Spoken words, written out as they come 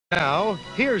Now,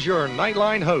 here's your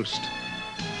Nightline host.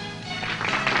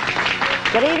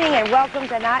 Good evening and welcome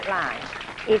to Nightline.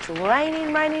 It's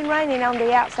raining, raining, raining on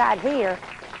the outside here.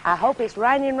 I hope it's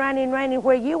raining, raining, raining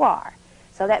where you are.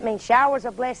 So that means showers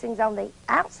of blessings on the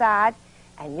outside,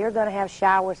 and you're going to have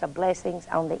showers of blessings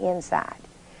on the inside.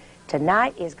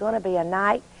 Tonight is going to be a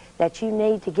night that you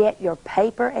need to get your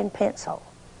paper and pencil.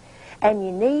 And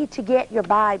you need to get your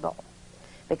Bible,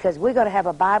 because we're going to have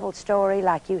a Bible story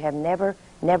like you have never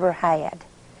had.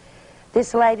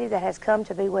 This lady that has come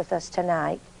to be with us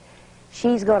tonight,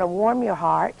 she's going to warm your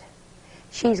heart.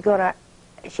 She's going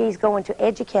to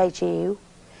educate you.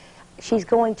 She's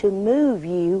going to move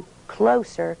you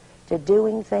closer to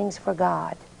doing things for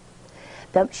God.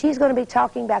 She's going to be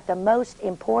talking about the most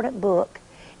important book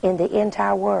in the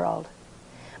entire world.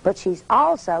 But she's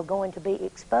also going to be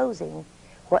exposing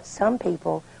what some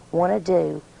people want to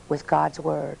do with God's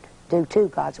Word, do to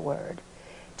God's Word.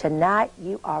 Tonight,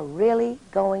 you are really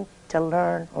going to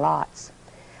learn lots.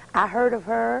 I heard of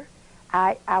her.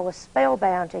 I was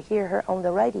spellbound to hear her on the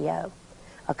radio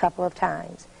a couple of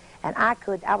times. And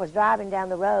I was driving down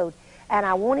the road, and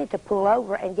I wanted to pull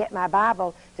over and get my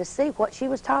Bible to see what she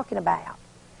was talking about.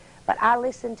 But I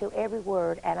listened to every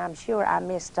word, and I'm sure I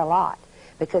missed a lot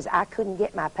because I couldn't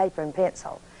get my paper and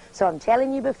pencil. So I'm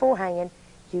telling you beforehand,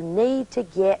 you need to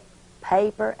get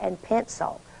paper and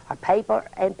pencil, or paper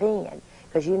and pen,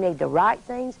 because you need to write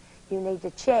things. You need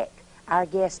to check our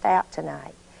guest out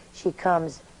tonight. She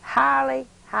comes highly,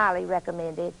 highly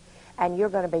recommended, and you're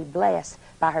going to be blessed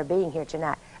by her being here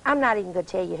tonight. I'm not even going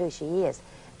to tell you who she is.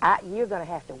 You're going to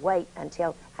have to wait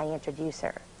until I introduce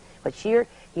her. But you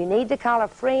need to call a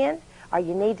friend, or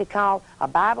you need to call a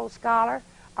Bible scholar,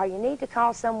 or you need to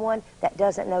call someone that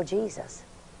doesn't know Jesus.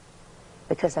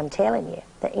 Because I'm telling you,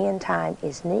 the end time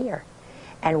is near.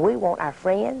 And we want our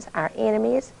friends, our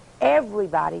enemies,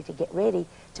 everybody to get ready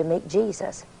to meet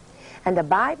Jesus. And the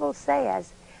Bible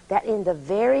says that in the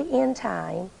very end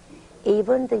time,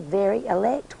 even the very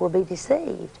elect will be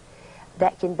deceived.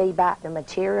 That can be by the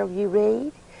material you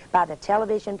read, by the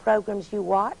television programs you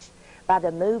watch, by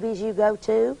the movies you go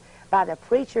to, by the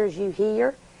preachers you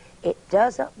hear. It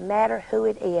doesn't matter who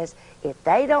it is. If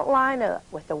they don't line up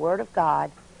with the Word of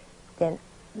God, then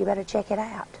you better check it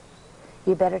out.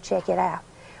 You better check it out.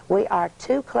 We are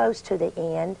too close to the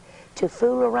end to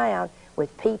fool around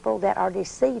with people that are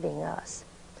deceiving us.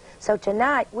 So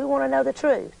tonight, we want to know the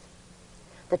truth.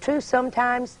 The truth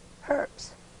sometimes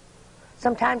hurts.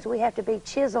 Sometimes we have to be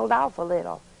chiseled off a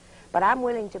little. But I'm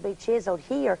willing to be chiseled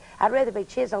here. I'd rather be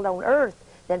chiseled on earth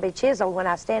than be chiseled when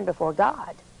I stand before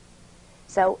God.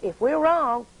 So if we're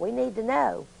wrong, we need to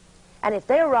know. And if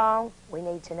they're wrong, we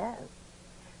need to know.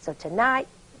 So tonight,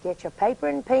 get your paper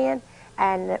and pen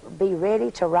and be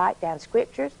ready to write down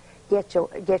scriptures. Get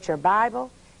your Bible,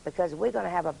 because we're going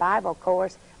to have a Bible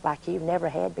course like you've never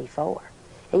had before.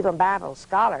 Even Bible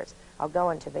scholars are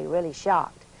going to be really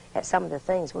shocked at some of the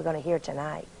things we're going to hear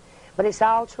tonight. But it's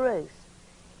all truth,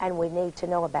 and we need to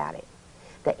know about it.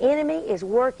 The enemy is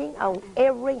working on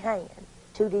every hand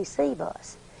to deceive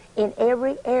us in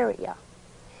every area.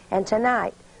 And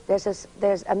tonight,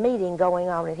 there's a meeting going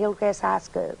on at Hillcrest High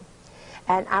School.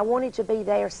 And I wanted to be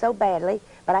there so badly,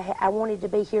 but I wanted to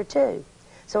be here too.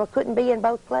 So I couldn't be in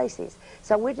both places.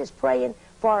 So we're just praying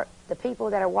for the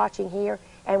people that are watching here,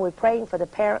 and we're praying for the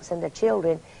parents and the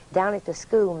children down at the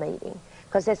school meeting,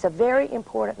 because it's a very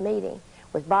important meeting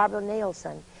with Barbara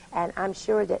Nielsen, and I'm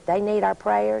sure that they need our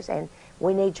prayers, and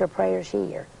we need your prayers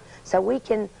here. So we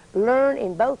can learn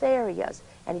in both areas.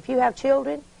 And if you have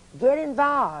children, get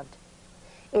involved.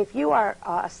 If you are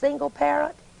a single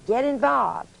parent, get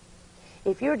involved.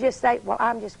 If you're just saying, well,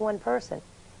 I'm just one person,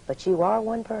 but you are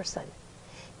one person.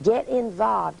 Get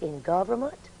involved in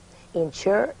government, in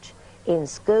church, in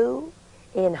school,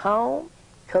 in home,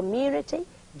 community.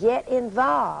 Get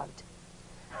involved,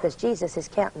 because Jesus is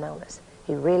counting on us.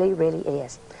 He really, really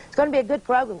is. It's going to be a good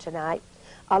program tonight,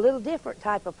 a little different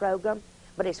type of program,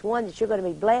 but it's one that you're going to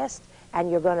be blessed and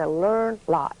you're going to learn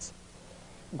lots.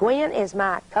 Gwen is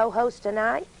my co-host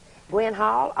tonight. Gwen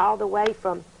Hall, all the way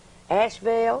from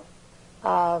Asheville.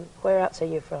 Where else are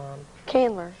you from?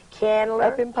 Candler. Candler.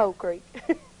 Up in Pole Creek.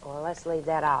 Well, let's leave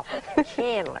that off.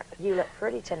 Candler, you look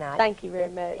pretty tonight. Thank you very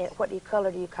much. What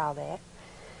color do you call that?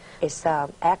 It's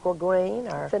aqua green,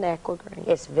 or it's an aqua green.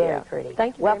 It's very pretty.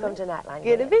 Thank you. Welcome to Nightline.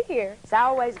 Good to be here. It's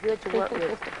always good to work with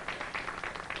you.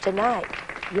 Tonight,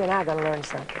 you and I are going to learn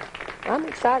something. I'm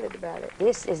excited about it.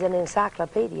 This is an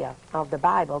encyclopedia of the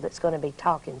Bible that's going to be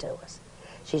talking to us.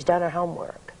 She's done her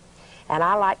homework. And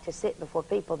I like to sit before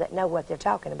people that know what they're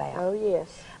talking about. Oh,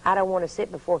 yes. I don't want to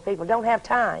sit before people who don't have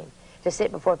time to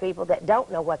sit before people that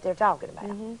don't know what they're talking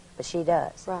about. But she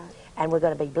does. Right. And we're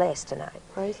going to be blessed tonight.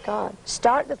 Praise God.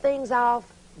 Start the things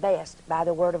off best by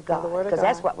the Word of God. the Word of Because God.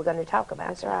 that's what we're going to talk about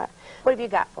That's tonight. right. What have you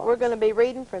got for We're us? going to be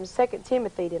reading from 2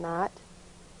 Timothy tonight,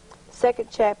 2nd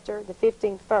chapter, the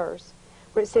 15th verse,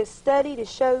 where it says, "Study to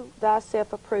show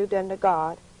thyself approved unto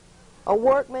God, a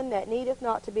workman that needeth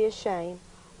not to be ashamed,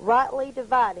 rightly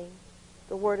dividing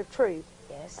the word of truth."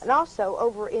 Yes. And also,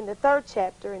 over in the 3rd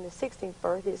chapter, in the 16th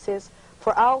verse, it says,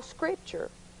 "For all Scripture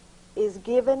is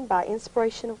given by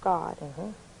inspiration of God,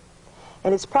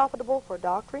 and is profitable for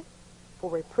doctrine, for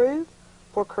reproof,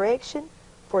 for correction,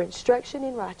 for instruction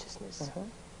in righteousness."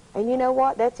 And you know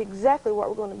what? That's exactly what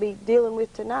we're going to be dealing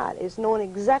with tonight, is knowing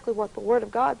exactly what the Word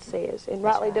of God says, and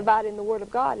rightly right. dividing the Word of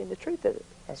God and the truth of it.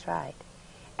 That's right.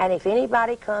 And if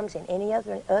anybody comes in any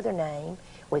other name,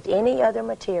 with any other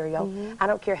material, I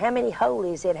don't care how many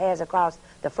holies it has across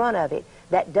the front of it,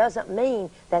 that doesn't mean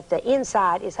that the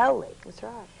inside is holy. That's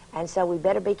right. And so we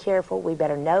better be careful. We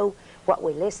better know what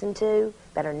we listen to,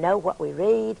 better know what we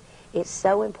read. It's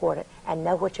so important. And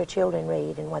know what your children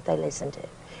read and what they listen to.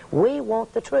 We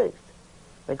want the truth,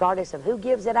 regardless of who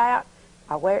gives it out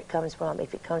or where it comes from.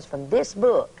 If it comes from this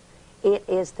book, it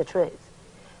is the truth.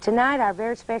 Tonight, our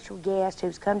very special guest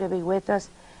who's come to be with us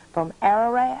from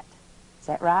Ararat, is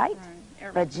that right?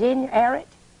 Virginia, Ararat,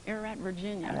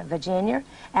 Virginia. Virginia.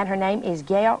 And her name is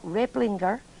Gail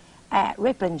Riplinger,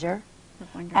 Riplinger.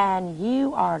 And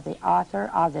you are the author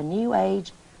of the New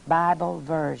Age Bible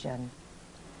version.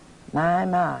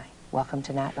 My. Welcome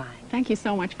to Nightline. Thank you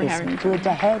so much for having me. It's good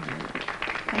to have you.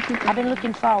 Thank you. I've been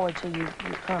looking forward to you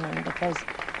coming, because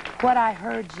what I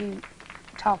heard you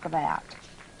talk about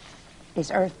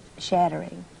is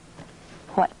earth-shattering,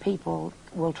 what people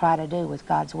will try to do with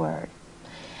God's Word.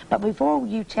 But before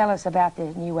you tell us about the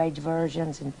New Age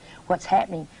versions and what's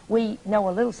happening, we know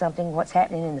a little something what's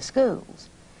happening in the schools,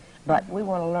 but we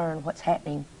want to learn what's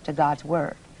happening to God's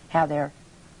Word, how they're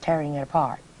tearing it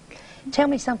apart. Tell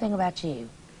me something about you.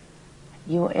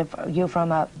 You're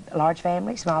from a large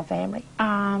family, small family?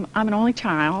 I'm an only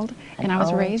child, and I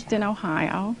was raised in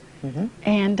Ohio.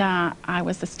 And I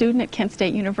was a student at Kent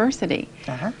State University.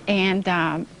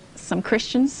 And some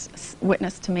Christians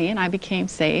witnessed to me, and I became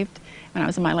saved when I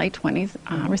was in my late 20s.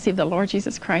 Received the Lord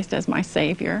Jesus Christ as my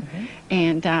Savior.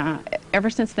 And ever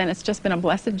since then, it's just been a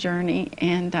blessed journey,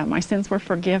 and my sins were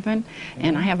forgiven,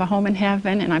 and I have a home in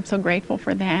heaven, and I'm so grateful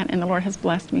for that, and the Lord has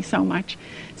blessed me so much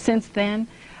since then.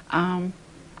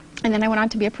 And then I went on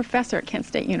to be a professor at Kent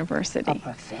State University. A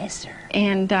professor?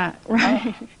 And,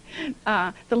 right.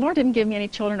 The Lord didn't give me any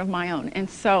children of my own, and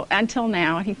so until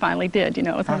now, He finally did. You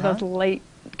know, it was one of those late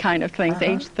kind of things.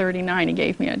 Age 39, He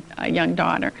gave me a young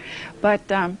daughter. But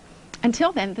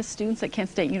until then, the students at Kent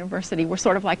State University were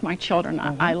sort of like my children.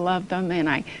 I loved them, and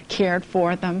I cared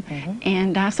for them.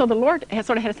 And so the Lord had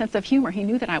sort of had a sense of humor. He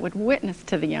knew that I would witness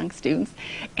to the young students,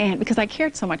 and because I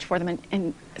cared so much for them.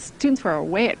 And students who are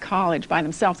away at college by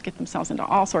themselves get themselves into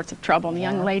all sorts of trouble, and the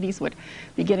young ladies would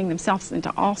be getting themselves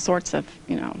into all sorts of,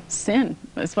 sin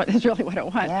is really what it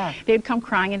was. They'd come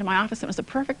crying into my office. It was a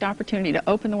perfect opportunity to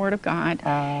open the Word of God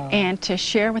and to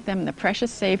share with them the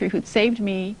precious Savior who'd saved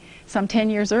me some 10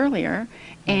 years earlier,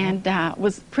 and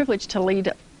was privileged to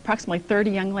lead approximately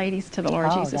 30 young ladies to the Lord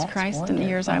Jesus Christ in the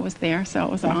years I was there, so it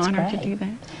was an honor to do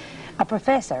that. A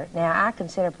professor, now I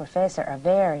consider a professor a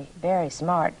very, very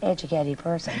smart, educated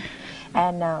person,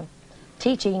 and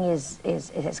teaching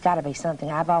it's got to be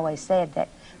something. I've always said that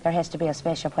there has to be a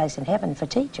special place in heaven for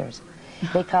teachers,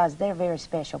 because they're very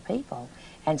special people,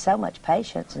 and so much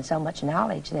patience and so much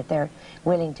knowledge that they're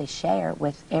willing to share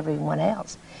with everyone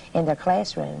else in their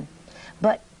classroom.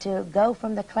 But to go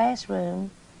from the classroom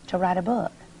to write a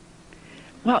book.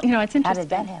 Well, it's interesting. How did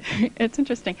that happen? It's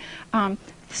interesting.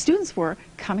 Students were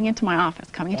coming into my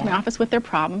office with their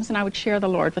problems, and I would share the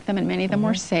Lord with them, and many of them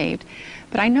were saved.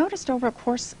 But I noticed over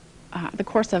the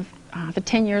course of the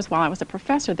 10 years while I was a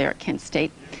professor there at Kent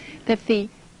State, that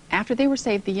after they were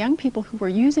saved, the young people who were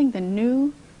using the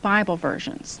new Bible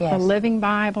versions, the Living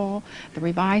Bible, the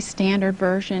Revised Standard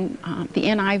Version, the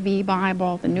NIV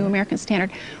Bible, the New American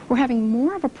Standard, were having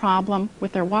more of a problem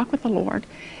with their walk with the Lord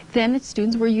than the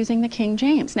students were using the King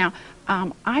James. Now,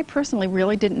 I personally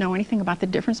really didn't know anything about the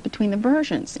difference between the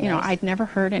versions. I'd never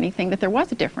heard anything that there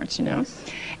was a difference,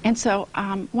 And so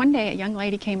one day a young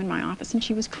lady came in my office, and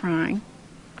she was crying.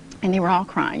 And they were all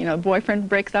crying. The boyfriend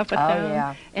breaks up with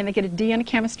them, and they get a D on a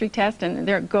chemistry test, and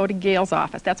they go to Gail's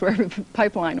office. That's where every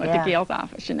pipeline went, to Gail's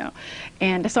office,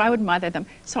 And so I would mother them.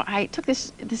 So I took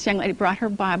this young lady, brought her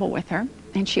Bible with her,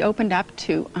 and she opened up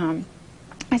to,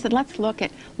 I said, let's look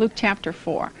at Luke chapter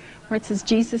 4, where it says,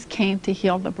 Jesus came to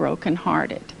heal the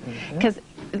brokenhearted. Because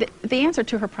the answer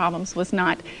to her problems was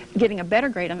not getting a better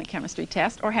grade on the chemistry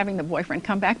test or having the boyfriend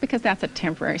come back, because that's a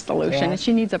temporary solution, and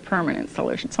she needs a permanent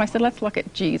solution. So I said, let's look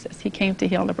at Jesus. He came to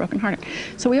heal the brokenhearted.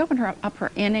 So we opened up her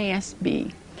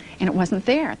NASB, and it wasn't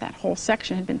there. That whole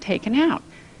section had been taken out.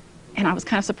 And I was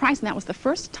kind of surprised, and that was the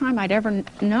first time I'd ever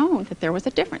known that there was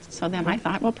a difference. So then I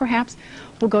thought, well, perhaps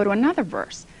we'll go to another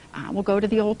verse. We'll go to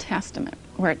the Old Testament,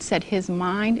 where it said, his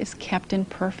mind is kept in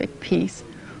perfect peace,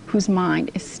 whose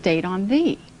mind is stayed on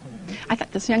thee. I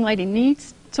thought this young lady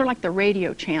needs sort of like the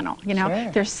radio channel, you know.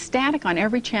 Sure. There's static on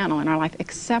every channel in our life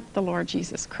except the Lord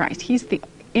Jesus Christ. He said,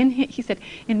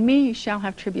 in me you shall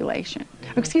have tribulation.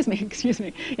 Excuse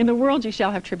me. In the world you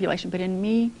shall have tribulation, but in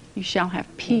me you shall have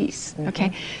peace.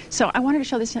 Okay? So I wanted to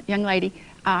show this young lady,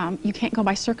 you can't go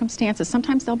by circumstances.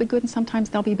 Sometimes they'll be good and sometimes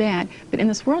they'll be bad. But in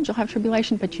this world you'll have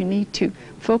tribulation, but you need to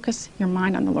focus your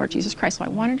mind on the Lord Jesus Christ. So I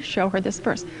wanted to show her this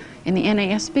verse. In the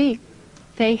NASB,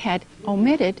 they had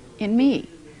omitted in me.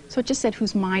 So it just said,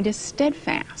 whose mind is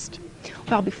steadfast.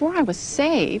 Well, before I was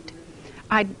saved,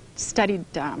 I studied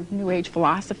New Age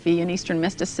philosophy and Eastern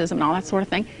mysticism and all that sort of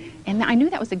thing. And I knew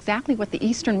that was exactly what the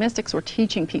Eastern mystics were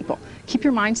teaching people. Keep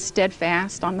your mind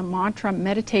steadfast on the mantra,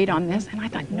 meditate on this. And I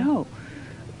thought, no,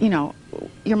 you know,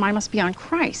 your mind must be on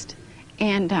Christ.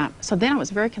 And so then I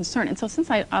was very concerned. And so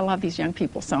since I love these young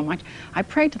people so much, I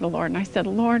prayed to the Lord and I said,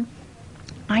 Lord,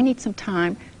 I need some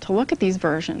time to look at these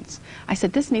versions. I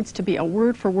said, this needs to be a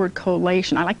word-for-word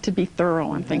collation. I like to be thorough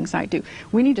on things I do.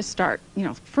 We need to start, you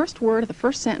know, first word of the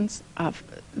first sentence of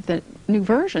the new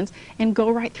versions and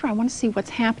go right through. I want to see what's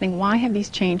happening. Why have these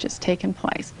changes taken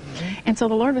place? And so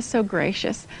the Lord was so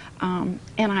gracious, and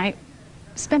I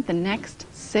spent the next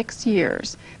 6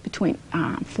 years between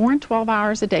 4 and 12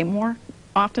 hours a day, more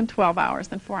often 12 hours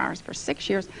than 4 hours, for 6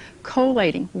 years,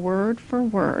 collating word for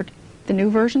word the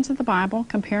new versions of the Bible,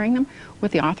 comparing them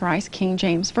with the authorized King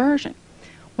James Version.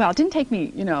 Well, it didn't take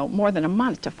me, you know, more than a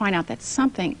month to find out that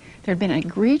there had been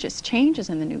egregious changes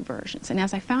in the new versions. And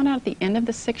as I found out at the end of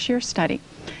the 6-year study,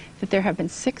 that there have been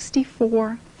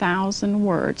 64,000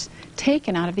 words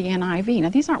taken out of the NIV. Now,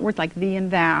 these aren't words like thee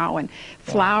and thou and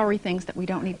flowery things that we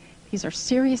don't need. These are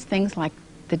serious things like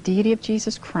the deity of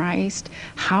Jesus Christ,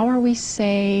 how are we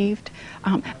saved.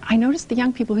 I noticed the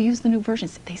young people who use the new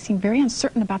versions, they seem very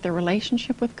uncertain about their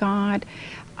relationship with God,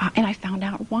 and I found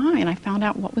out why, and I found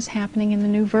out what was happening in the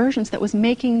new versions that was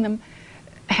making them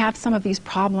have some of these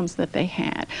problems that they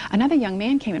had. Another young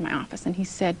man came in my office and he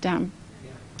said,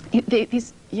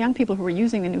 these young people who were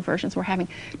using the new versions were having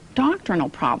doctrinal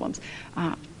problems.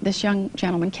 This young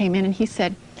gentleman came in and he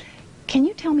said, can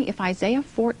you tell me if Isaiah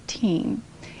 14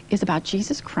 is about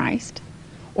Jesus Christ,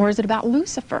 or is it about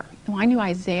Lucifer? Well, I knew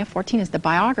Isaiah 14 is the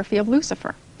biography of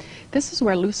Lucifer. This is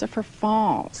where Lucifer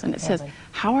falls, and it says,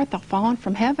 how art thou fallen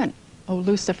from heaven, O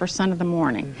Lucifer, son of the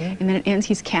morning? And then it ends,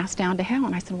 he's cast down to hell.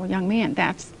 And I said, well, young man,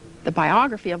 that's the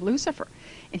biography of Lucifer.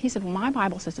 And he said, well, my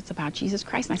Bible says it's about Jesus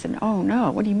Christ. And I said, oh,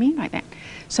 no, what do you mean by that?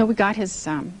 So we got his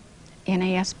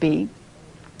NASB,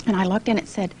 and I looked, and it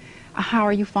said, how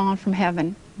are you fallen from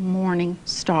heaven, morning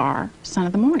star, son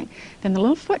of the morning? Then the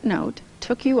little footnote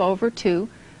took you over to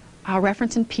a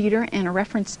reference in Peter and a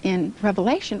reference in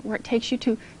Revelation where it takes you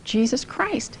to Jesus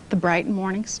Christ, the bright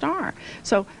morning star.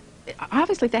 So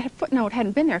obviously if that footnote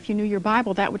hadn't been there, if you knew your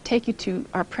Bible, that would take you to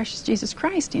our precious Jesus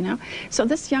Christ, you know. So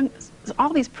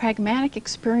all these pragmatic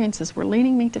experiences were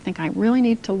leading me to think I really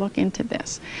need to look into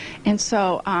this. And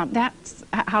so that's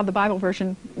how the Bible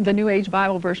version, the New Age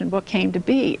Bible version book came to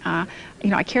be. You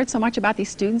know, I cared so much about these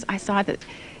students. I saw that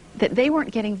they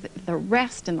weren't getting the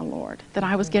rest in the Lord that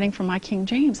I was getting from my King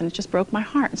James, and it just broke my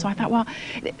heart. And so I thought, well,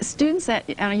 students at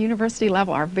a university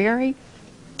level are very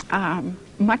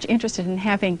much interested in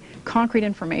having concrete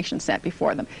information set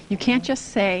before them. You can't just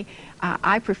say,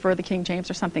 I prefer the King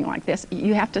James or something like this.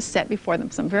 You have to set before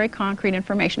them some very concrete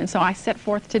information. And so I set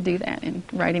forth to do that in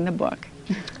writing the book.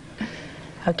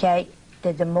 Okay.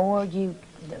 The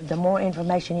more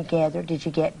information you gathered, did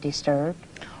you get disturbed?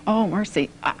 Oh,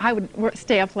 mercy. I would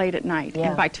stay up late at night,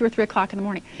 and by 2 or 3 o'clock in the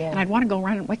morning, and I'd want to go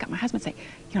around and wake up my husband and say,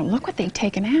 you know, look what they've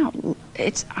taken out.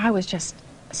 I was just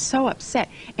so upset.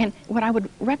 And what I would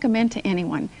recommend to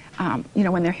anyone, you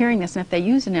know, when they're hearing this, and if they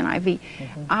use an NIV,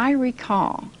 I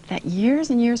recall that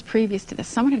years and years previous to this,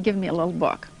 someone had given me a little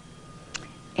book,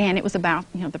 and it was about,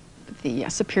 you know, the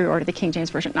superiority of the King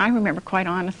James Version. And I remember, quite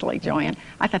honestly, Joanne,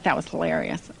 I thought that was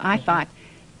hilarious. I thought,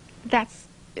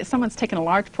 someone's taken a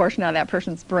large portion out of that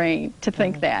person's brain to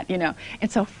think that, you know. And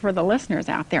so for the listeners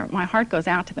out there, my heart goes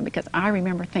out to them, because I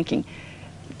remember thinking,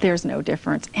 there's no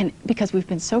difference. And because we've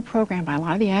been so programmed by a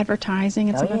lot of the advertising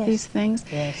and some of these things.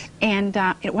 Yes. And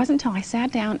it wasn't until I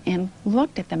sat down and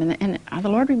looked at them, and the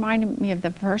Lord reminded me of the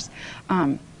verse,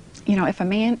 you know, if a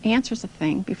man answers a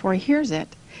thing before he hears it,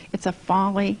 it's a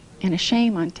folly and a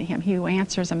shame unto him, he who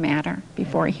answers a matter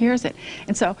before he hears it.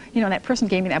 And so, you know, that person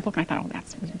gave me that book, and I thought, oh,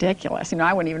 that's ridiculous. You know,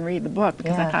 I wouldn't even read the book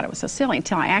because I thought it was so silly,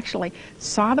 until I actually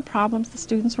saw the problems the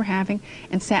students were having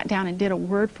and sat down and did a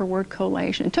word-for-word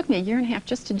collation. It took me a year and a half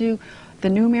just to do the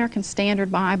New American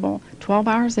Standard Bible, 12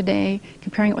 hours a day,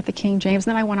 comparing it with the King James.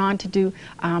 Then I went on to do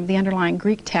the underlying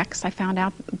Greek text. I found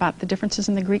out about the differences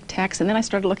in the Greek text, and then I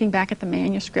started looking back at the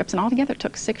manuscripts, and altogether it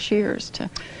took 6 years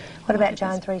to... What about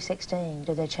John 3:16?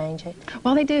 Do they change it?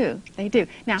 Well, they do. They do.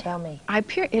 Now, tell me.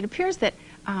 It appears that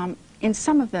in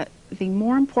some of the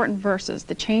more important verses,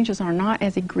 the changes are not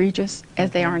as egregious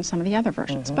as they are in some of the other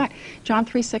versions. But John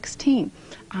 3:16,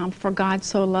 for God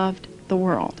so loved the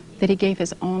world that he gave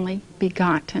his only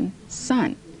begotten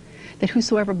Son, that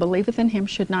whosoever believeth in him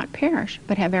should not perish,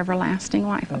 but have everlasting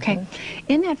life. Okay?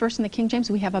 In that verse in the King James,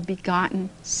 we have a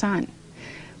begotten Son.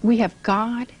 We have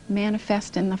God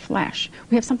manifest in the flesh.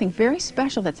 We have something very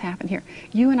special that's happened here.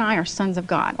 You and I are sons of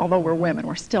God. Although we're women,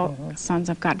 we're still sons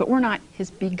of God. But we're not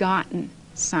his begotten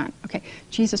Son. Okay?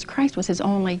 Jesus Christ was his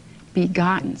only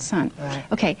begotten Son. Right.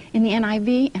 Okay, in the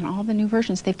NIV and all the new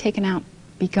versions, they've taken out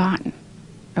begotten.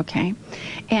 Okay?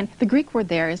 And the Greek word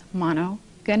there is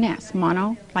monogenes.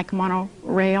 Mono, like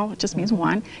monorail, it just means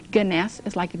one. Genes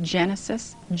is like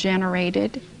Genesis,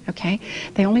 generated. Okay?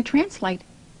 They only translate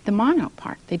the mono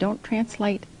part. They don't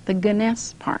translate the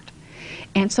genes part.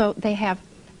 And so they have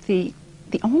the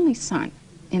only Son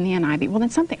in the NIV. Well,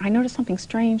 then I noticed something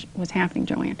strange was happening,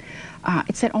 Joanne.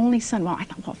 It said only Son. Well, I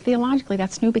thought, well, theologically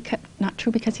that's not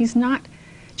true, because he's not,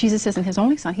 Jesus isn't his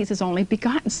only Son, he's his only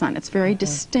begotten Son. It's very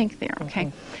distinct there,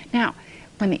 okay? Now,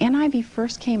 when the NIV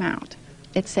first came out,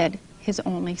 it said his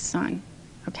only Son,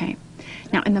 okay?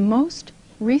 Now, in the most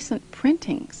recent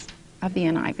printings of the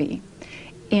NIV,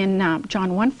 in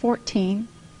John 1:14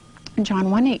 and John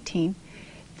 1:18,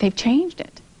 they've changed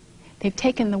it. They've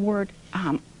taken the word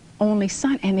only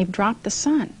Son and they've dropped the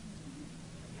Son.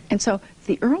 And so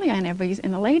the early NIVs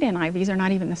and the late NIVs are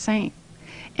not even the same.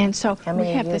 And so how many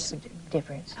we have years this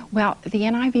difference? Well, the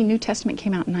NIV New Testament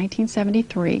came out in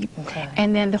 1973,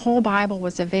 and then the whole Bible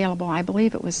was available, I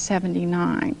believe it was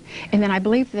 79. And then I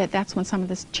believe that that's when some of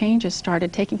the changes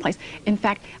started taking place. In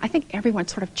fact, I think everyone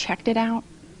sort of checked it out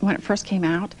when it first came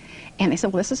out, and they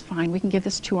said, well, this is fine, we can give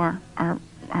this to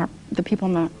the people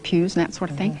in the pews and that sort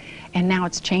of thing. And now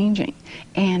it's changing.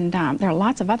 And there are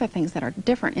lots of other things that are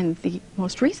different in the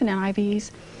most recent NIVs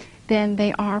than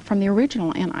they are from the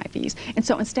original NIVs. And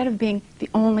so instead of being the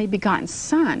only begotten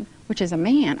Son, which is a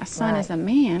man, a son is a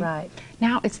man,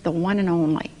 now it's the one and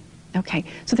only. Okay,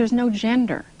 so there's no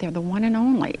gender. They're the one and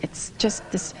only. It's just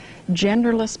this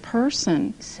genderless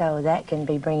person. So that can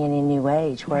be bringing in New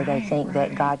Age, where they think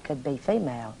that God could be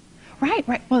female. Right.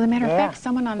 Well, as a matter of fact,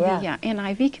 someone on the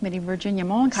NIV committee, Virginia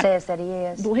Mollenkott, says that he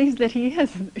is. Believes that he is.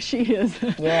 She is.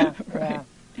 Yeah,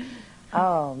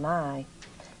 Oh, my.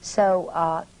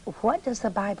 So what does the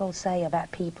Bible say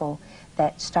about people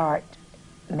that start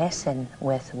messing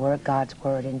with God's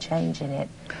Word and changing it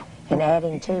and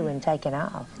adding to and taking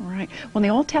off? Right. Well, in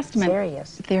the Old Testament,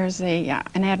 there's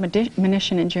an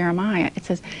admonition in Jeremiah. It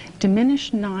says,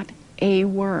 diminish not a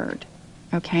word.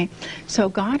 Okay? So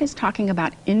God is talking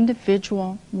about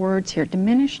individual words here.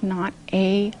 Diminish not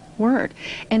a word.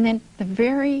 And then the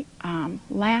very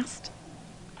last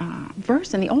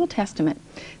verse in the Old Testament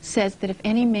says that if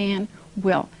any man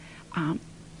will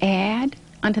add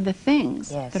unto the things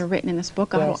that are written in this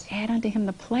book, God will add unto him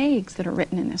the plagues that are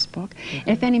written in this book. And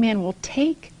if any man will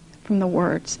take from the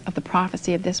words of the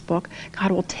prophecy of this book,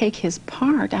 God will take his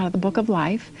part out of the book of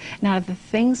life and out of the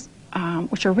things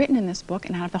which are written in this book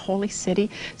and out of the holy city.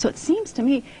 So it seems to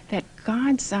me that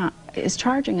God is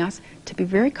charging us to be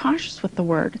very cautious with the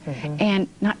word and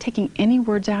not taking any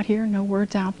words out here, no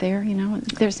words out there. You know,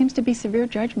 there seems to be severe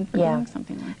judgment for doing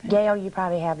something like that. Gail, you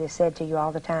probably have this said to you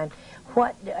all the time.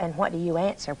 What do you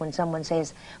answer when someone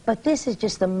says, but this is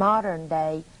just the modern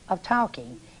day of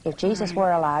talking? If Jesus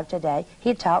were alive today,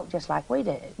 he'd talk just like we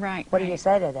do. Right. What do you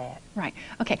say to that? Right.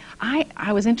 Okay.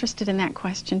 I was interested in that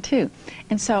question too.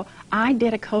 And so I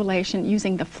did a collation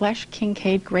using the Flesch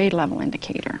Kincaid grade level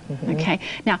indicator. Okay.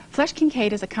 Now, Flesch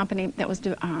Kincaid is a company that was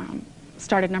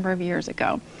started a number of years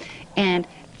ago. And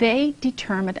they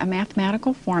determined a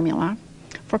mathematical formula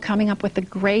for coming up with the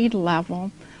grade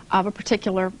level of a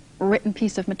particular written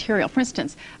piece of material. For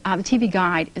instance, the TV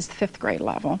Guide is the 5th grade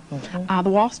level. The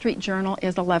Wall Street Journal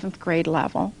is 11th grade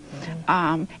level.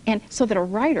 And so that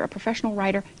a professional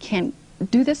writer, can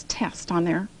do this test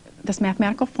on this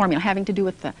mathematical formula having to do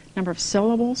with the number of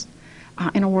syllables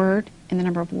in a word and the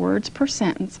number of words per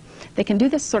sentence. They can do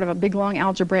this sort of a big, long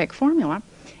algebraic formula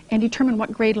and determine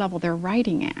what grade level they're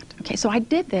writing at. Okay, so I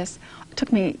did this. It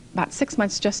took me about 6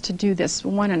 months just to do this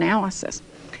one analysis.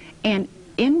 And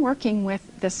in working with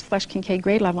this Flesch-Kincaid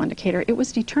grade level indicator, it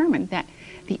was determined that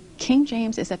the King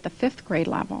James is at the 5th grade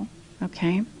level,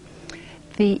 okay?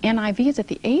 The NIV is at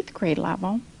the 8th grade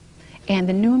level, and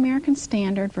the New American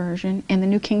Standard Version and the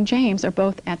New King James are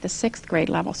both at the 6th grade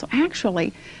level. So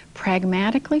actually,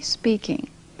 pragmatically speaking,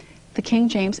 the King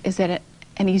James is at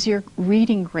an easier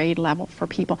reading grade level for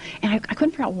people. And I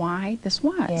couldn't figure out why this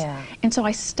was. Yeah. And so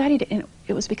I studied it, and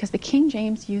it was because the King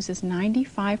James uses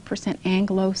 95%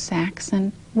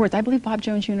 Anglo-Saxon words. I believe Bob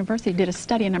Jones University did a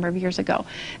study a number of years ago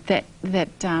that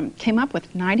came up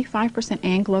with 95%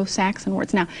 Anglo-Saxon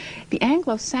words. Now, the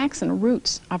Anglo-Saxon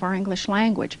roots of our English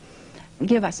language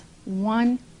give us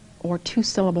 1 or 2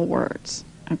 syllable words,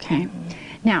 okay?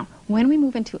 Now, when we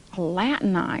move into a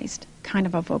Latinized kind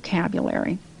of a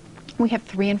vocabulary, we have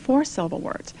 3 and 4 syllable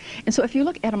words. And so if you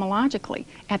look etymologically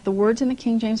at the words in the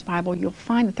King James Bible, you'll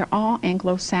find that they're all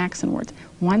Anglo-Saxon words.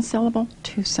 1 syllable,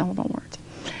 2 syllable words.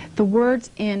 The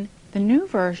words in the new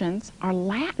versions are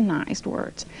Latinized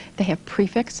words. They have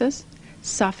prefixes,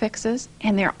 suffixes,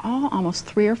 and they're all almost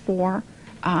 3 or 4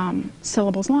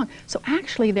 syllables long. So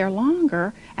actually they're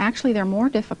longer, actually they're more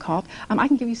difficult. I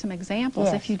can give you some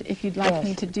examples if you'd like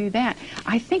me to do that.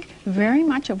 I think very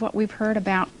much of what we've heard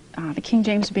about the King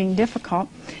James being difficult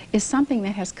is something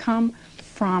that has come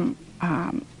from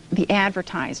the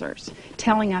advertisers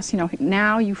telling us, you know,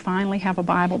 now you finally have a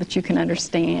Bible that you can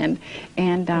understand.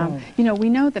 And, you know, we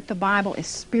know that the Bible is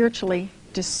spiritually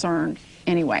discerned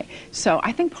anyway. So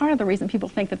I think part of the reason people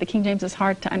think that the King James is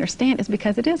hard to understand is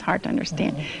because it is hard to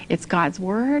understand. It's God's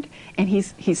Word, and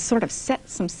he's sort of set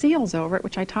some seals over it,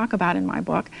 which I talk about in my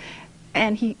book.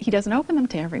 And he doesn't open them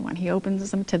to everyone. He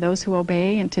opens them to those who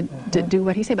obey and to do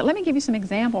what he says. But let me give you some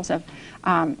examples of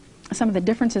some of the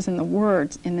differences in the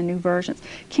words in the new versions.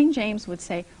 King James would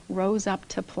say, rose up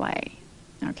to play.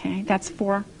 Okay, that's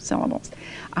 4 syllables.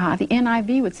 The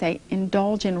NIV would say,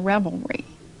 indulge in revelry.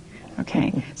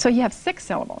 Okay, so you have 6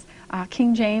 syllables.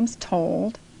 King James,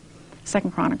 told.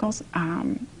 2 Chronicles.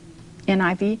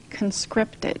 NIV,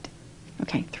 conscripted.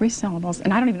 Okay, 3 syllables,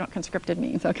 and I don't even know what conscripted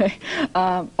means, okay?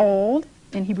 Old,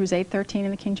 in Hebrews 8:13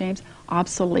 in the King James.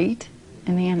 Obsolete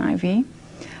in the NIV.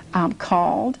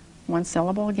 Called, 1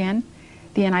 syllable again.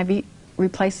 The NIV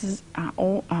replaces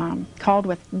called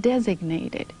with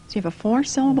designated. So you have a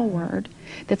 4-syllable word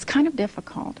that's kind of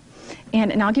difficult.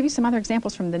 And I'll give you some other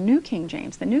examples from the New King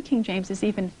James. The New King James is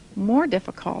even more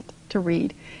difficult to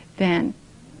read than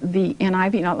the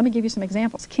NIV. Now, let me give you some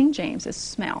examples. King James is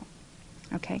smell.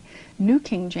 Okay. New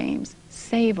King James,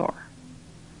 savor.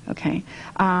 Okay.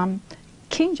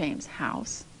 King James,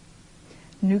 house.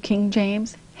 New King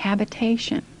James,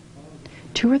 habitation.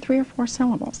 2 or 3 or 4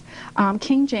 syllables.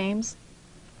 King James,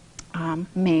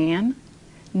 man.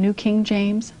 New King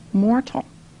James, mortal.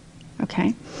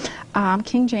 Okay.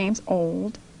 King James,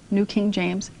 old. New King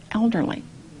James, elderly.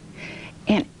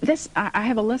 And this, I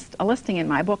have a listing in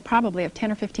my book, probably of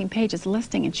 10 or 15 pages,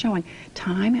 listing and showing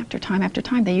time after time after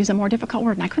time they use a more difficult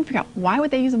word. And I couldn't figure out why would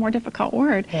they use a more difficult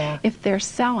word if they're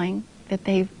selling that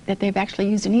they've actually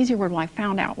used an easier word. Well, I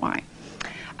found out why.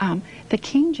 The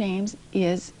King James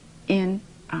is in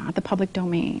the public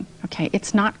domain. Okay,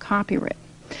 it's not copyright,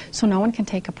 so no one can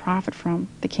take a profit from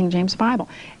the King James Bible.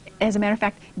 As a matter of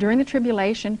fact, during the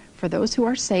tribulation, for those who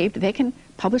are saved, they can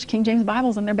publish King James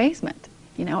Bibles in their basement,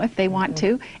 you know, if they want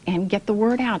to, and get the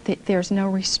word out. There's no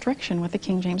restriction with the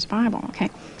King James Bible, okay?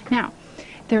 Now,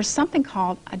 there's something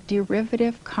called a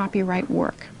derivative copyright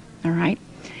work, all right?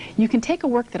 You can take a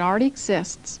work that already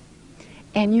exists,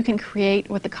 and you can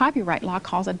create what the copyright law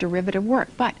calls a derivative work.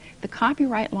 But the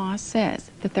copyright law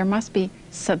says that there must be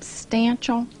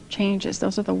substantial changes.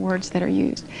 Those are the words that are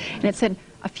used. And it said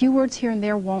a few words here and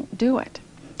there won't do it.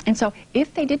 And so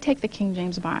if they did take the King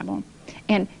James Bible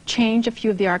and change a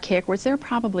few of the archaic words, there are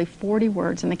probably 40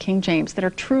 words in the King James that are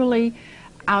truly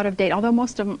out of date, although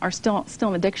most of them are still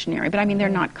in the dictionary. But I mean, they're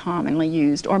not commonly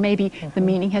used, or maybe the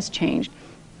meaning has changed.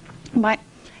 But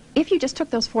if you just took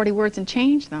those 40 words and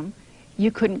changed them,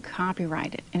 you couldn't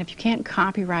copyright it. And if you can't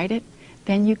copyright it,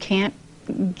 then you can't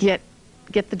get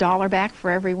the dollar back for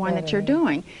every one that you're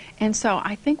doing. And so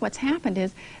I think what's happened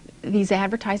is these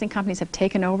advertising companies have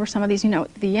taken over some of these. You know,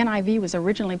 the NIV was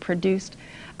originally produced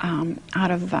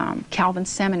out of Calvin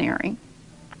Seminary,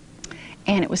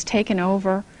 and it was taken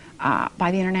over by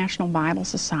the International Bible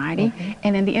Society.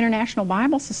 And then the International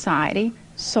Bible Society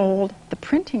sold the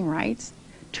printing rights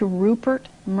to Rupert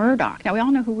Murdoch. Now, we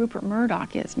all know who Rupert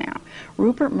Murdoch is now.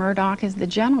 Rupert Murdoch is the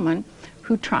gentleman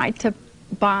who tried to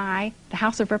buy the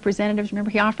House of Representatives.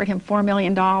 Remember, he offered him $4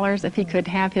 million if he could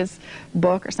have his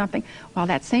book or something. Well,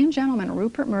 that same gentleman,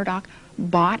 Rupert Murdoch,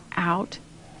 bought out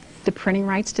the printing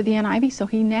rights to the NIV. So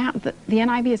the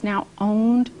NIV is now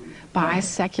owned by a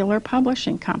secular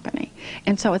publishing company.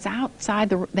 And so it's outside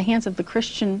the hands of the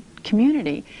Christian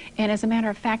community. And as a matter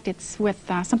of fact, it's with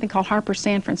something called Harper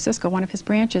San Francisco, one of his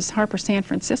branches. Harper San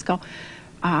Francisco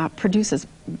produces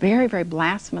very, very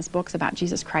blasphemous books about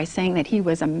Jesus Christ, saying that he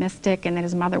was a mystic and that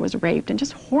his mother was raped, and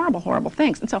just horrible, horrible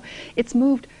things. And so it's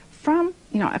moved from,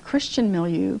 a Christian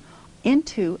milieu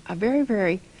into a very,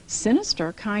 very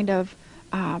sinister kind of,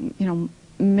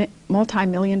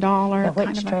 multi-million-dollar.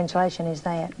 Which translation is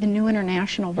that? The New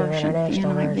International Version. The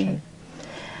International Version.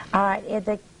 All right,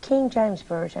 the King James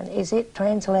Version, is it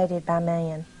translated by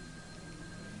man?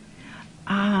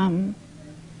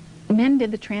 Men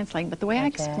did the translating, but the way I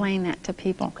explain that to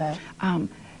people,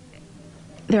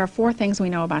 there are 4 things we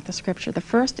know about the Scripture. The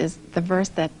first is the verse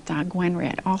that Gwen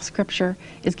read. All Scripture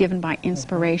is given by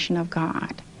inspiration of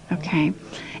God. Okay?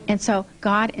 And so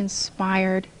God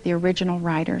inspired the original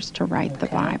writers to write the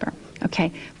Bible.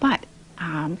 Okay? But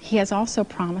he has also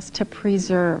promised to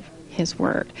preserve his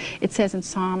word. It says in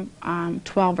Psalm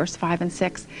 12, verse 5 and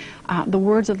 6, the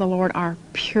words of the Lord are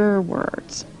pure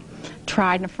words,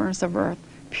 tried in a furnace of earth,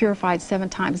 purified 7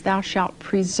 times. Thou shalt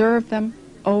preserve them,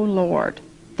 O Lord.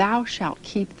 Thou shalt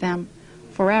keep them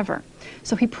forever.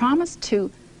 So he promised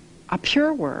to a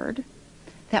pure word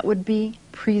that would be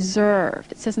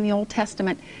preserved. It says in the Old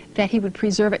Testament that he would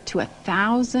preserve it to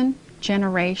 1,000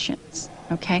 generations.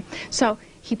 Okay? So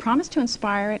he promised to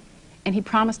inspire it, and he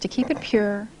promised to keep it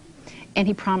pure, and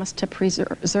he promised to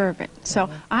preserve it. So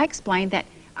I explained that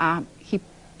he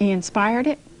inspired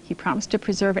it, he promised to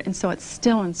preserve it, and so it's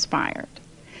still inspired.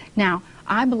 Now,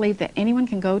 I believe that anyone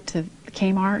can go to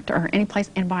Kmart or any place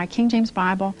and buy a King James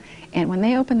Bible, and when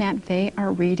they open that, they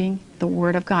are reading the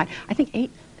Word of God. I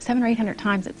think 700 or 800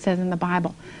 times it says in the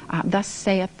Bible, thus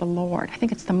saith the Lord. I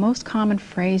think it's the most common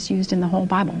phrase used in the whole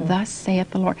Bible, thus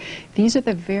saith the Lord. These are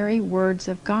the very words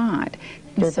of God.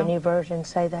 Does the New Version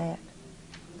say that?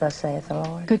 Thus saith the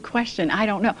Lord? Good question. I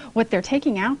don't know. What they're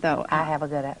taking out, though... I have a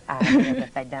good idea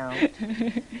that they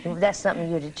don't. That's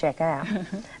something you to check out.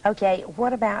 Okay,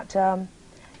 what about...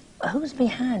 who's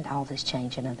behind all this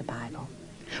changing of the Bible?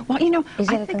 Well, Is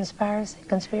it a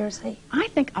conspiracy? I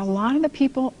think a lot of the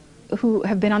people who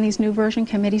have been on these New Version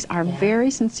committees are very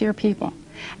sincere people.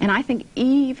 And I think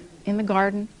Eve in the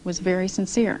garden was very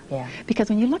sincere. Yeah. Because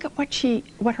when you look at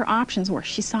what her options were,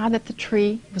 she saw that the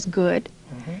tree was good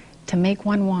to make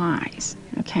one wise.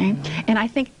 Okay? And I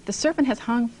think the serpent has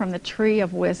hung from the tree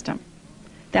of wisdom.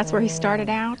 That's where he started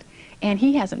out, and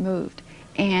he hasn't moved.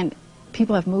 And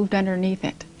people have moved underneath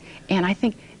it. And I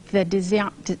think the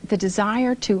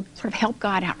desire to sort of help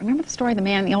God out. Remember the story of the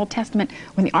man in the Old Testament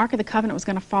when the Ark of the Covenant was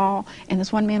going to fall, and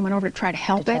this one man went over to try to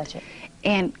help it,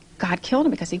 and God killed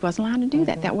him because he wasn't allowed to do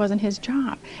that. That wasn't his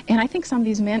job. And I think some of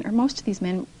these men, or most of these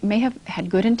men, may have had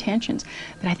good intentions,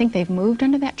 but I think they've moved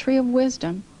under that tree of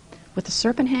wisdom with the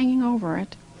serpent hanging over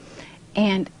it,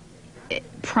 and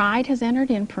pride has entered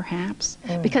in, perhaps,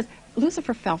 because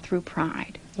Lucifer fell through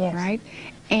pride, right?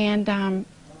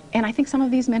 And I think some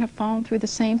of these men have fallen through the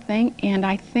same thing, and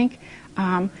I think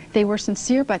they were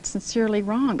sincere, but sincerely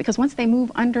wrong, because once they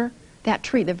move under that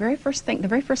tree, the very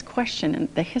first question in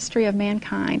the history of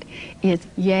mankind is,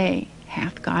 yea,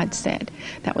 hath God said.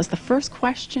 That was the first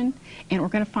question, and we're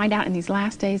going to find out in these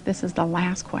last days this is the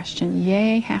last question.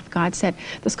 Yea, hath God said.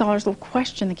 The scholars will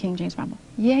question the King James Bible.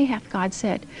 Yea, hath God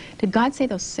said. Did God say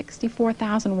those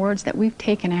 64,000 words that we've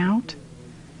taken out?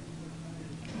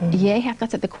 Yea, hath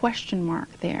God said, the question mark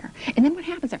there. And then what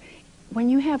happens there? When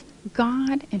you have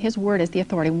God and his word as the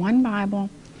authority, one Bible,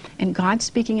 and God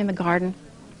speaking in the garden,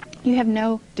 you have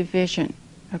no division,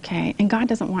 okay? And God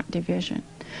doesn't want division,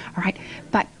 all right?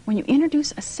 But when you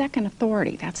introduce a second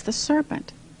authority, that's the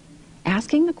serpent,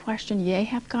 asking the question, yea,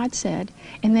 hath God said,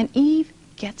 and then Eve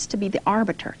gets to be the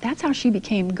arbiter. That's how she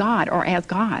became God, or as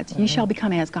gods. Ye shall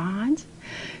become as gods.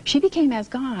 She became as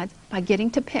gods by getting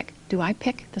to pick. Do I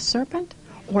pick the serpent,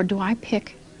 or do I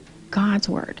pick God's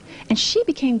word? And she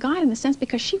became God in the sense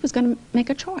because she was going to make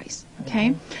a choice,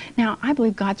 okay? Now, I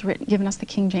believe God's given us the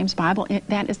King James Bible.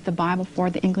 That is the Bible for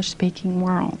the English-speaking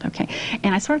world, okay?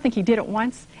 And I sort of think he did it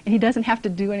once, and he doesn't have to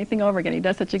do anything over again. He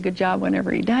does such a good job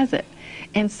whenever he does it.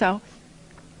 And so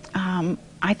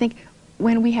I think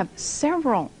when we have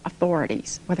several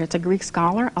authorities, whether it's a Greek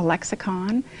scholar, a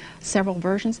lexicon, several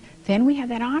versions, then we have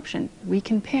that option. We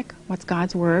can pick what's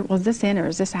God's word. Well, is this in or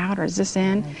is this out or is this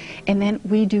in? And then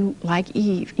we do like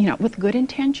Eve, you know, with good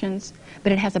intentions,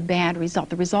 but it has a bad result.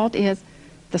 The result is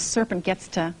the serpent gets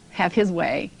to have his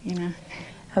way, you know.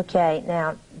 Okay,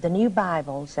 now, the New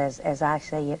Bible says, as I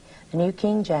see it, the New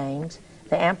King James,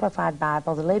 the Amplified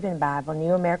Bible, the Living Bible,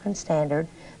 New American Standard,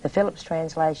 the Phillips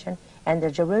Translation, and the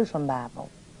Jerusalem Bible.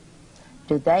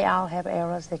 Do they all have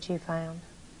errors that you found?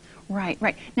 Right,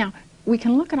 right. Now, we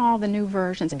can look at all the new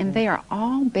versions, and they are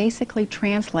all basically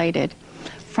translated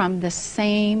from the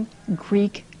same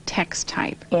Greek text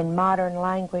type. In modern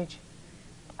language?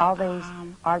 All these,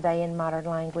 are they in modern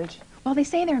language? Well, they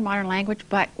say they're in modern language,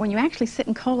 but when you actually sit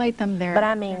and collate them, they're... But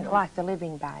I mean, like the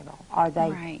Living Bible, are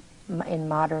they in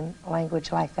modern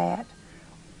language like that?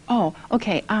 Oh,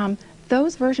 okay.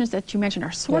 Those versions that you mentioned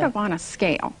are sort of on a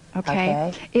scale,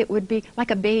 okay? It would be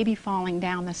like a baby falling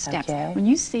down the steps. When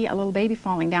you see a little baby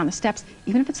falling down the steps,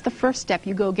 even if it's the first step,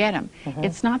 you go get him.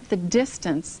 It's not the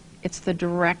distance, it's the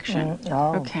direction.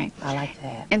 Okay. I like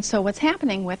that. And so what's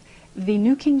happening with the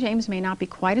New King James may not be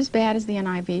quite as bad as the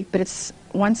NIV, but it's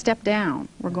one step down.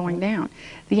 We're going down.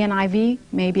 The NIV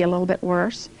may be a little bit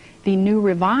worse. The New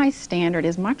Revised Standard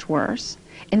is much worse.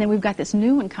 And then we've got this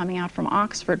new one coming out from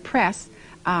Oxford Press,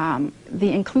 the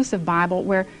Inclusive Bible,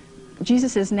 where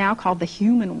Jesus is now called the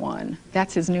Human One.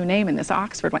 That's his new name in this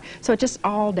Oxford one. So it's just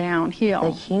all downhill.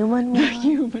 The Human One? The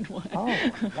Human One.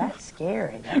 Oh, that's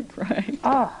scary. Right.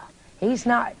 Oh, he's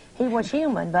not, he was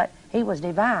human, but he was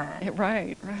divine.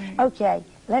 Right, right. Okay,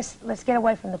 let's get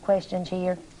away from the questions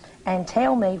here and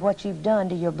tell me what you've done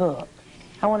to your book.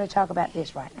 I want to talk about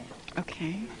this right now.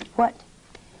 Okay.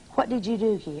 What did you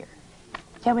do here?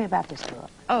 Tell me about this book.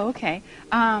 Oh, okay.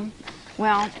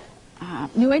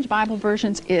 New Age Bible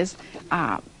Versions is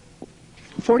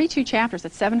 42 chapters.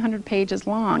 It's 700 pages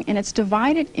long, and it's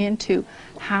divided into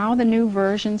how the new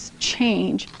versions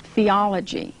change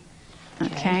theology.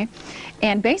 Okay?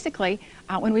 And basically,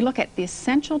 when we look at the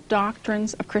essential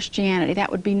doctrines of Christianity,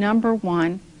 that would be number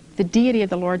one, the deity of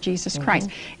the Lord Jesus Christ.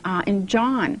 In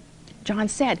John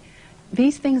said,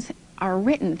 these things are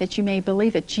written that you may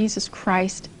believe that Jesus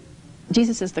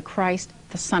is the Christ,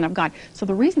 the Son of God. So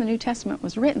the reason the New Testament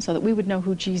was written so that we would know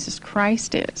who Jesus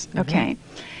Christ is, okay?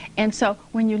 And so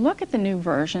when you look at the new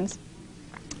versions,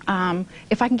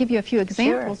 if I can give you a few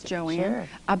examples, Joanne,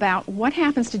 about what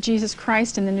happens to Jesus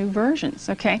Christ in the new versions,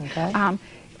 okay?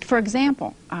 For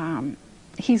example,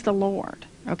 he's the Lord,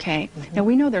 okay? Now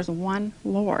we know there's one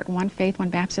Lord, one faith, one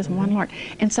baptism, one Lord.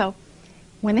 And so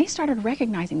when they started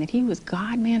recognizing that he was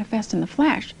God manifest in the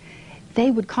flesh,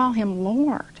 they would call him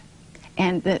Lord.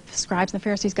 And the scribes and the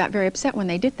Pharisees got very upset when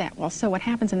they did that. Well, so what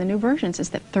happens in the new versions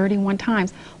is that 31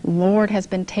 times, Lord has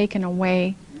been taken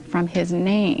away from his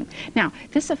name. Now,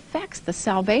 this affects the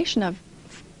salvation of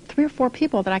 3 or 4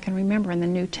 people that I can remember in the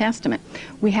New Testament.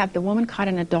 We have the woman caught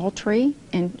in adultery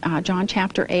in John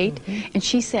chapter 8, and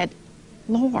she said,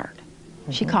 Lord.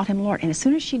 She called him Lord. And as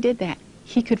soon as she did that,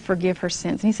 he could forgive her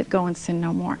sins. And he said, go and sin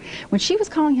no more. When she was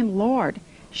calling him Lord,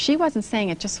 she wasn't saying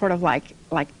it just sort of like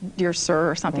dear sir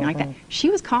or something like that. She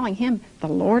was calling him the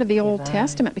Lord of the Old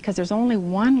Testament because there's only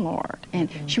one Lord. And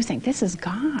she was saying, this is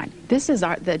God. This is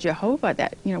the Jehovah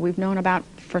that, you know, we've known about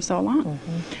for so long.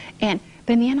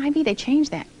 But in the NIV, they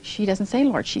changed that. She doesn't say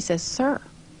Lord. She says sir.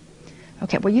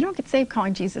 Okay, well, you don't get saved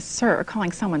calling Jesus sir or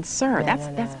calling someone sir.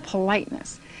 That's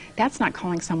politeness. That's not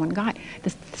calling someone God.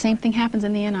 The same thing happens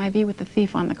in the NIV with the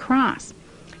thief on the cross.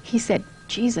 He said,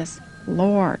 Jesus,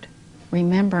 Lord,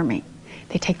 remember me.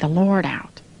 They take the Lord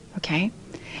out, okay?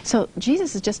 So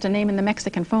Jesus is just a name in the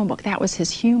Mexican phone book. That was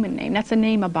his human name. That's a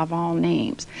name above all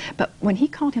names. But when he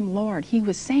called him Lord, he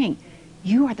was saying,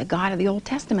 you are the God of the Old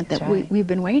Testament that we've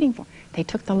been waiting for. They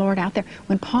took the Lord out there.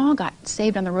 When Paul got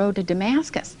saved on the road to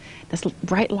Damascus, this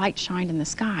bright light shined in the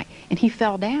sky, and he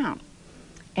fell down.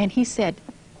 And he said,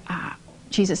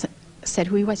 Jesus said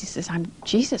who he was. He says, I'm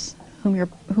Jesus,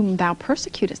 whom thou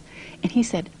persecutest. And he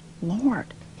said, Lord.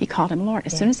 He called him Lord.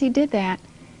 As soon as he did that,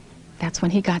 that's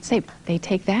when he got saved. They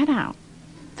take that out.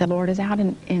 The Lord is out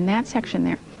in that section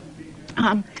there.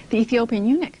 The Ethiopian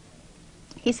eunuch,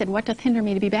 he said, what doth hinder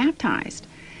me to be baptized?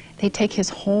 They take his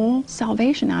whole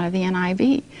salvation out of the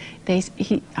NIV.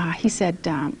 He said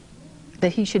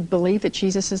that he should believe that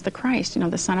Jesus is the Christ, you know,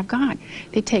 the Son of God.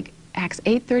 They take Acts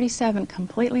 8:37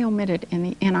 completely omitted in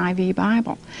the NIV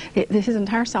Bible. His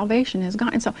entire salvation is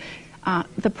gone. And so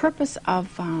the purpose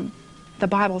of the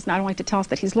Bible is not only to tell us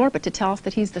that he's Lord, but to tell us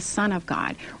that he's the Son of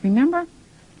God. Remember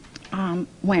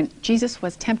when Jesus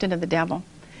was tempted of the devil,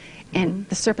 and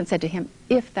the serpent said to him,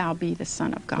 if thou be the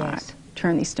Son of God,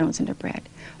 turn these stones into bread.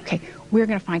 Okay, we're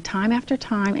going to find time after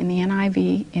time in the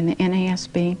NIV, in the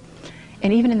NASB,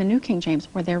 and even in the New King James,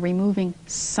 where they're removing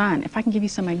son. If I can give you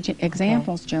some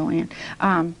examples, Joanne.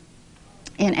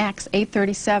 In Acts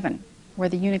 8:37, where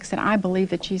the eunuch said, I believe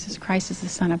that Jesus Christ is the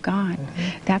Son of God.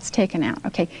 That's taken out.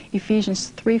 Okay,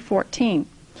 Ephesians 3:14,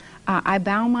 I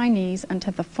bow my knees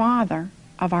unto the Father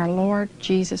of our Lord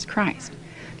Jesus Christ.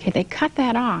 Okay, they cut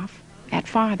that off at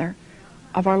Father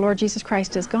of our Lord Jesus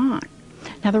Christ is gone.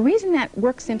 Now, the reason that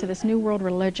works into this New World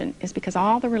religion is because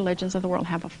all the religions of the world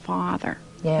have a father.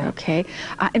 Yeah. Okay?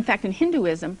 In fact, in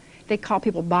Hinduism, they call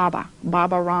people Baba.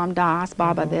 Baba Ram Das,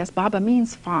 Baba this. Baba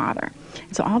means father.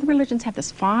 And so all the religions have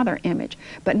this father image,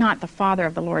 but not the father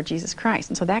of the Lord Jesus Christ.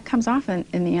 And so that comes off in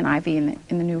the NIV,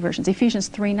 in the new versions. Ephesians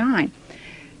 3:9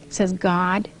 says,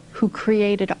 God who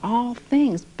created all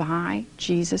things by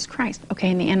Jesus Christ.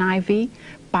 Okay, in the NIV,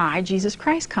 by Jesus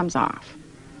Christ comes off.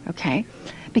 Okay?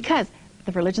 Because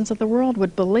the religions of the world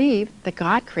would believe that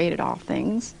God created all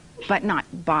things, but not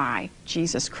by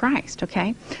Jesus Christ,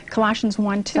 okay? Colossians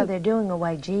 1:2. So they're doing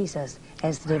away Jesus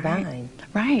as the divine.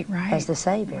 Right. As the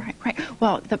Savior. Right.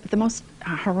 Well, the most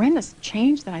horrendous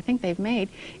change that I think they've made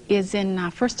is in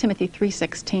 1 Timothy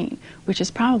 3:16, which is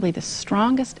probably the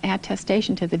strongest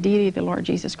attestation to the deity of the Lord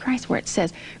Jesus Christ, where it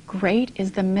says, great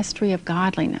is the mystery of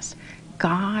godliness.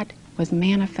 God was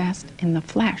manifest in the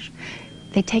flesh.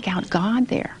 They take out God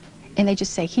there, and they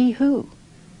just say, he who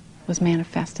was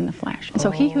manifest in the flesh. And so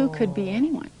he who could be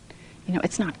anyone. You know,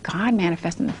 it's not God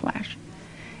manifest in the flesh.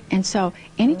 And so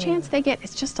any chance they get,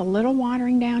 it's just a little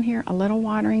watering down here, a little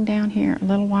watering down here, a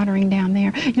little watering down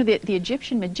there. You know, the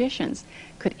Egyptian magicians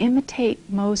could imitate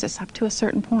Moses up to a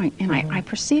certain point. And I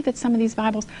perceive that some of these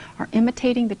Bibles are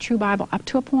imitating the true Bible up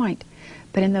to a point.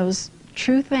 But in those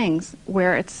true things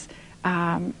where it's,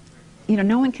 you know,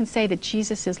 no one can say that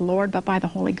Jesus is Lord but by the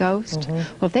Holy Ghost.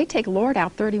 Well, if they take Lord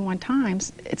out 31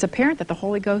 times, it's apparent that the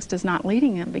Holy Ghost is not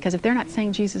leading them, because if they're not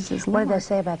saying Jesus is Lord. What do they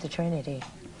say about the Trinity?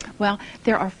 Well,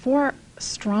 there are 4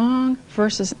 strong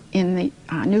verses in the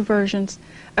new versions,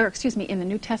 or excuse me, in the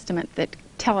New Testament that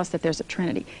tell us that there's a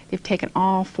Trinity. They've taken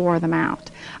all 4 of them out.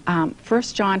 1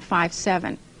 John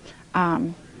 5:7.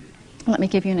 Let me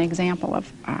give you an example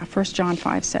of 1 John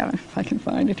 5:7, if I can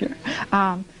find it here.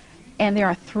 And there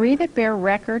are 3 that bear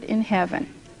record in heaven,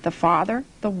 the Father,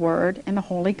 the Word, and the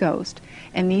Holy Ghost.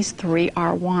 And these 3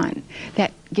 are one.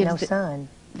 That gives No Son.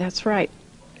 That's right.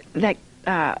 That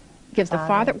gives the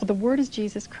Father. Well, the Word is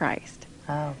Jesus Christ.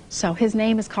 Oh. So his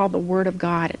name is called the Word of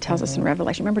God. It tells us in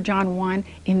Revelation. Remember John 1,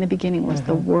 in the beginning was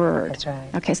the Word. That's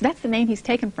right. Okay, so that's the name he's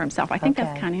taken for himself. I think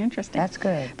that's kind of interesting. That's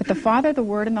good. But the Father, the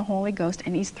Word, and the Holy Ghost,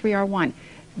 and these 3 are one.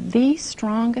 The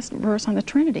strongest verse on the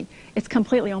Trinity, it's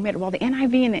completely omitted. Well, the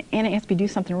NIV and the NASB do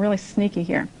something really sneaky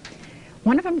here.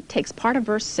 One of them takes part of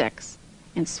verse 6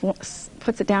 and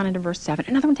puts it down into verse 7.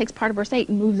 Another one takes part of verse 8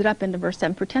 and moves it up into verse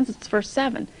 7, pretends it's verse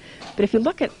 7. But if you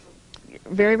look at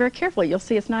very, very carefully, you'll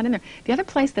see it's not in there. The other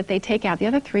place that they take out, the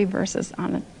other 3 verses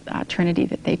on the Trinity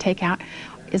that they take out,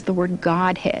 is the word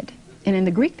Godhead. And in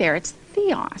the Greek there, it's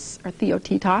theos, or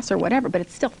theotitos, or whatever, but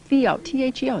it's still theo,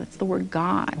 T-H-E-O. It's the word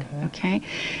God, okay?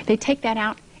 They take that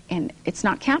out, and it's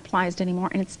not capitalized anymore,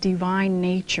 and it's divine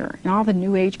nature. And all the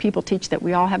New Age people teach that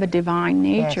we all have a divine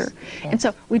nature. Yes. And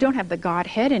so we don't have the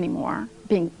Godhead anymore,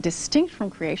 being distinct from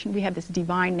creation. We have this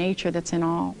divine nature that's in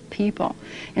all people.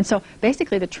 And so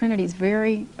basically the Trinity is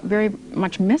very, very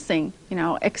much missing, you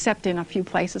know, except in a few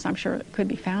places. I'm sure it could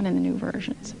be found in the new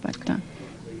versions. But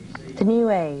the New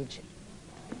Age,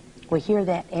 we hear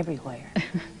that everywhere,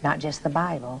 not just the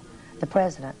Bible. The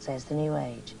president says the New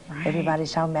Age. Right.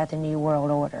 Everybody's talking about the New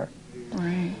World Order.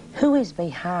 right. Who is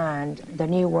behind the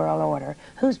New World Order?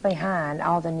 Who's behind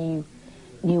all the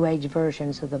New Age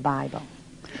versions of the Bible?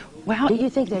 Well, Do you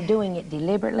think they're doing it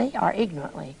deliberately or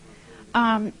ignorantly?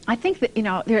 I think that, you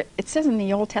know, it says in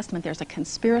the Old Testament there's a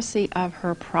conspiracy of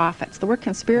her prophets. The word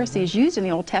conspiracy is used in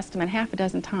the Old Testament half a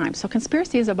dozen times. So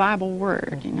conspiracy is a Bible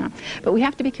word, you know. But we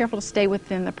have to be careful to stay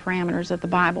within the parameters of the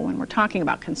Bible when we're talking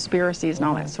about conspiracies and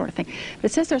all that sort of thing.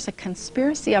 But it says there's a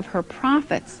conspiracy of her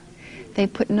prophets. They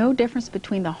put no difference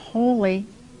between the holy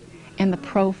and the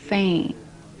profane.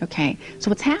 Okay?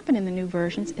 So what's happened in the new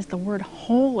versions is the word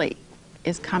holy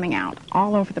is coming out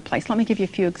all over the place. Let me give you a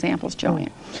few examples,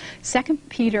 Joanne. 2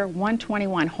 Peter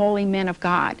 1:21, holy men of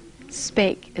God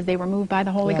spake as they were moved by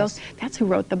the Holy Ghost. That's who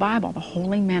wrote the Bible, the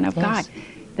holy men of God.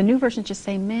 The new versions just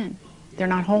say men. They're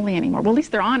not holy anymore. Well, at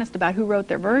least they're honest about who wrote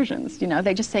their versions. You know,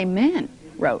 they just say men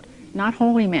wrote, not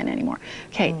holy men anymore.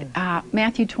 Okay,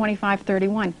 Matthew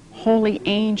 25:31, holy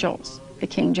angels, the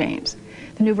King James.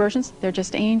 The new versions, they're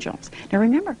just angels. Now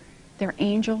remember, they're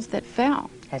angels that fell.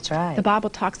 That's right. The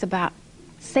Bible talks about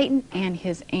Satan and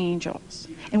his angels.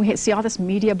 And we see all this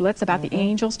media blitz about the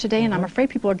angels today, and I'm afraid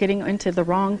people are getting into the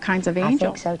wrong kinds of angels. I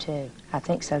think so too. I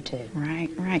think so too. Right,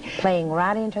 right. Playing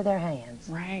right into their hands.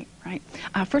 Right, right.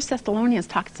 1 Thessalonians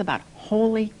talks about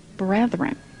holy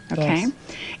brethren, okay? Yes.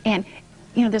 And,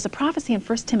 you know, there's a prophecy in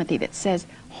 1 Timothy that says,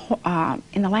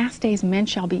 in the last days men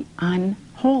shall be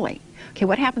unholy. Okay,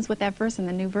 what happens with that verse in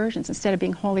the new versions? Instead of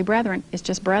being holy brethren, it's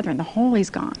just brethren. The holy's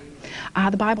gone.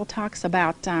 The Bible talks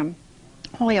about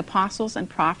holy apostles and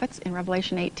prophets in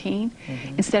Revelation 18.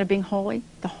 Instead of being holy,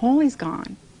 the holy's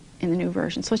gone in the new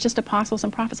version. So it's just apostles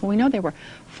and prophets. Well, we know there were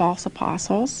false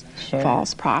apostles,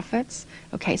 false prophets.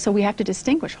 Okay, so we have to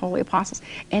distinguish holy apostles.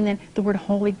 And then the word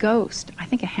Holy Ghost, I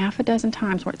think a half a dozen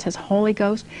times where it says Holy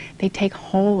Ghost, they take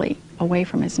holy away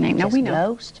from his name. Now Just we know.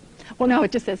 Ghost? Well, no,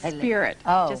 it just says spirit.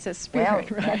 Oh, It just says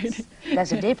spirit, well, right?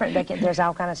 That's a different, there's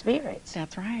all kind of spirits.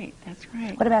 That's right, that's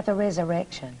right. What about the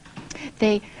resurrection?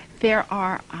 There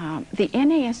are, the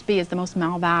NASB is the most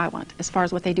malevolent as far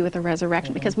as what they do with the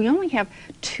resurrection, because we only have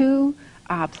two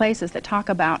places that talk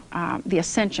about the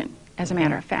ascension, as a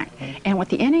matter of fact. And what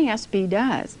the NASB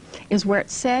does is where it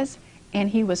says, and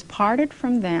he was parted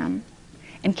from them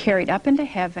and carried up into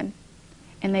heaven,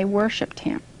 and they worshipped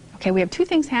him. Okay, we have two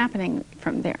things happening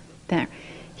from there.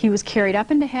 He was carried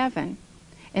up into heaven,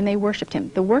 and they worshipped him.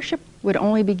 The worship would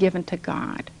only be given to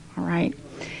God, all right?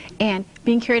 And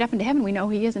being carried up into heaven, we know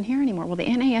he isn't here anymore. Well, the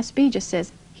NASB just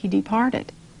says he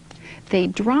departed. They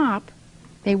drop,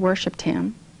 they worshipped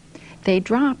him. They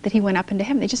drop that he went up into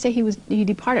heaven. They just say he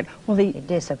departed. Well, He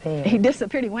disappeared. He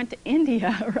disappeared. He went to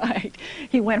India, right?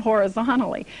 He went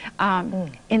horizontally.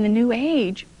 In the New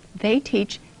Age, they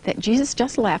teach that Jesus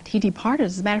just left. He departed.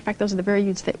 As a matter of fact, those are the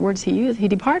very words he used. He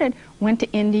departed, went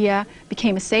to India,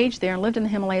 became a sage there, and lived in the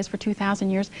Himalayas for 2,000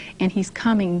 years, and he's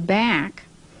coming back.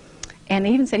 And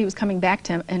they even said he was coming back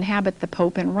to inhabit the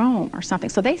Pope in Rome or something.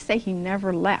 So they say he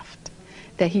never left,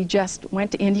 that he just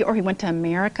went to India, or he went to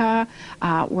America,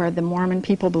 where the Mormon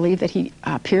people believe that he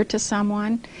appeared to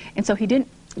someone. And so he didn't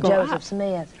go Joseph up.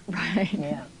 Smith. Right.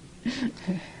 Yeah.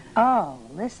 Oh,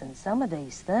 listen, some of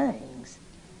these things.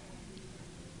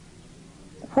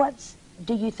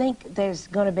 Do you think there's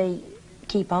going to be,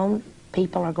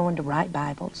 people are going to write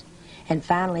Bibles, and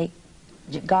finally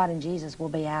God and Jesus will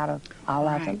be out of all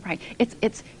of them? Right.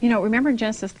 It's you know, remember in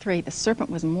Genesis 3, the serpent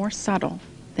was more subtle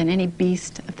than any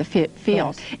beast of the field.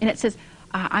 Yes. And it says,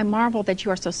 I marvel that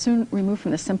you are so soon removed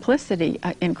from the simplicity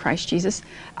in Christ Jesus,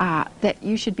 that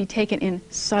you should be taken in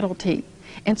subtlety.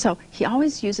 And so he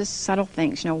always uses subtle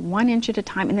things, you know, 1 inch at a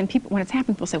time. And then people, when it's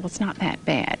happened, people say, well, it's not that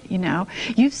bad, you know.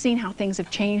 You've seen how things have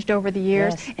changed over the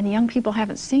years, and the young people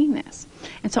haven't seen this.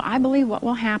 And so I believe what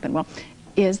will happen,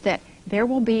 is that there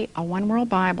will be a one-world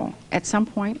Bible at some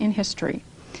point in history,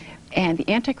 and the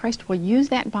Antichrist will use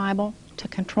that Bible to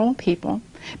control people,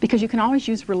 because you can always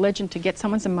use religion to get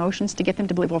someone's emotions, to get them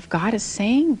to believe, well, if God is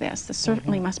saying this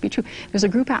certainly must be true. There's a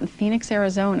group out in Phoenix,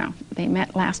 Arizona. They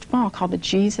met last fall, called the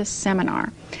Jesus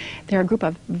Seminar. They're a group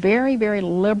of very, very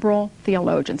liberal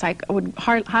theologians. I would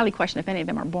highly question if any of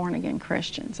them are born-again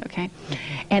Christians, okay?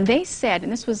 And they said,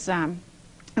 and this was in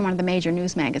one of the major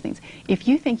news magazines, if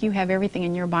you think you have everything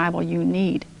in your Bible you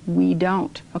need, we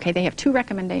don't. Okay, they have two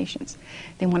recommendations.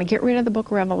 They want to get rid of the book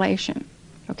of Revelation,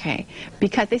 okay,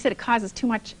 because they said it causes too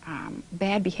much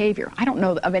bad behavior. I don't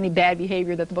know of any bad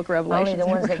behavior that the book of Revelation. Only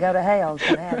the ones that go to hell is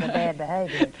going to have the bad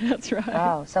behavior. That's right.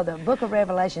 Oh, so the book of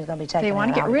Revelation is going to be taken out. They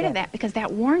want to get rid of that because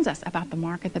that warns us about the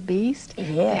mark of the beast.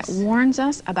 Yes. That warns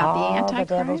us about the Antichrist.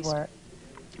 The devil's work.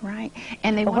 Right.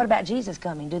 And they But what about Jesus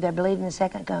coming? Do they believe in the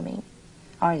second coming?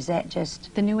 Or is that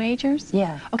just... The New Agers?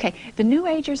 Yeah. Okay, the New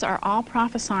Agers are all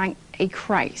prophesying a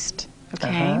Christ,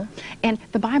 okay? And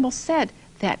the Bible said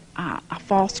that a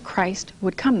false Christ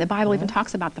would come. The Bible even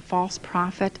talks about the false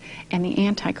prophet and the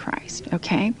Antichrist,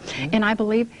 okay? And I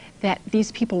believe that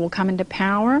these people will come into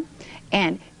power,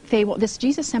 and they will, this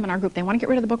Jesus Seminar group, they want to get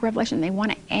rid of the book of Revelation. They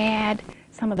want to add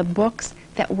some of the books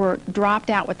that were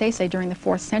dropped out, what they say, during the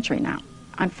 4th century now.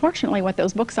 Unfortunately, what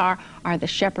those books are the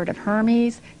Shepherd of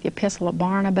Hermes, the Epistle of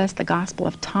Barnabas, the Gospel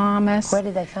of Thomas. Where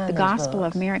do they find the those Gospel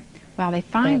books? of Mary? Well, they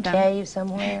find them in a cave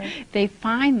somewhere? They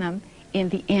find them in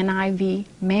the NIV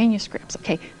manuscripts.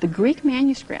 Okay, the Greek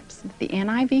manuscripts that the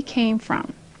NIV came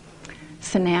from,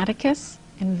 Sinaiticus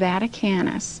and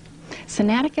Vaticanus.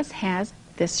 Sinaiticus has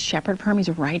this Shepherd of Hermes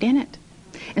right in it.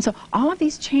 And so all of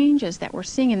these changes that we're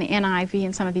seeing in the NIV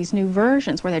and some of these new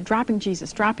versions where they're dropping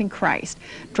Jesus, dropping Christ,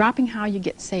 dropping how you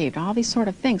get saved, all these sort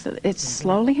of things, it's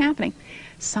slowly happening.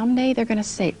 Someday they're going to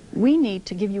say, we need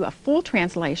to give you a full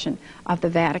translation of the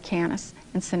Vaticanus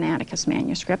and Sinaiticus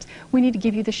manuscripts. We need to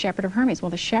give you the Shepherd of Hermes.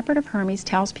 Well, the Shepherd of Hermes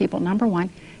tells people, number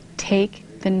one, take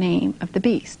the name of the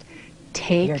beast.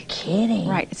 Take, You're kidding.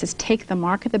 Right. It says take the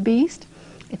mark of the beast.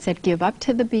 It said give up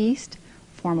to the beast,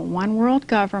 form a one world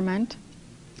government.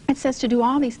 It says to do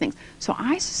all these things. So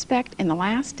I suspect in the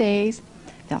last days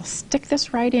they'll stick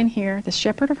this right in here, the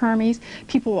Shepherd of Hermes.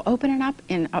 People will open it up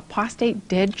in apostate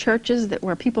dead churches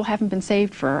where people haven't been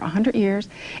saved for 100 years,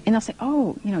 and they'll say,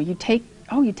 oh, you take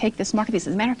this mark of this.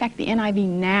 As a matter of fact, the NIV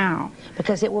now.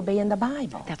 Because it will be in the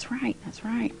Bible. That's right, that's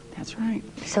right, that's right.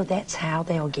 So that's how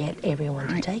they'll get everyone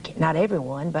to take it. Not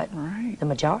everyone, but the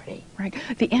majority. Right.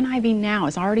 The NIV now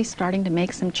is already starting to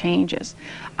make some changes.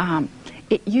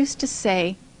 It used to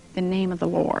say the name of the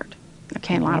Lord,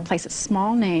 okay, in a lot of places.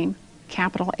 Small name,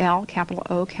 capital L, capital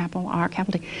O, capital R,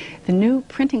 capital D. The new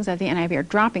printings of the NIV are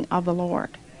dropping of the Lord.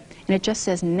 And it just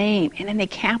says name, and then they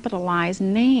capitalize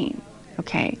name.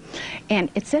 Okay,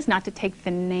 and it says not to take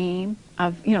the name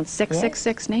of,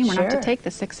 666 name. We're not to take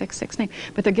the 666 name.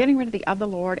 But they're getting rid of the of the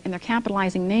Lord, and they're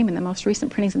capitalizing name in the most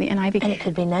recent printings of the NIV. And it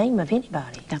could be name of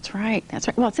anybody. That's right, that's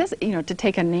right. Well, it says, to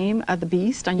take a name of the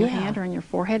beast on your hand or on your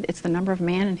forehead. It's the number of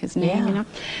man and his name,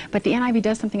 But the NIV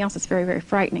does something else that's very, very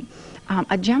frightening.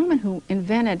 A gentleman who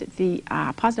invented the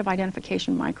positive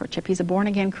identification microchip, he's a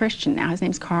born-again Christian now. His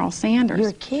name's Carl Sanders.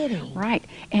 You're kidding. Right.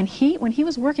 And when he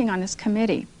was working on this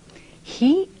committee,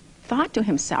 he thought to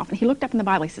himself, and he looked up in the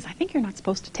Bible, he says, I think you're not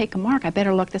supposed to take a mark. I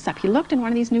better look this up. He looked in one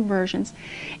of these new versions,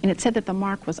 and it said that the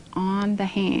mark was on the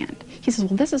hand. He says,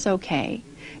 well, this is okay,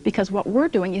 because what we're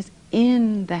doing is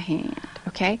in the hand,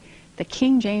 okay? The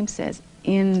King James says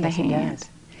in the hand.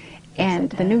 And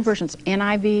the new versions,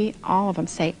 NIV, all of them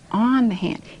say on the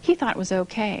hand. He thought it was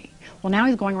okay. Well, now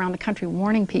he's going around the country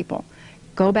warning people,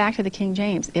 go back to the King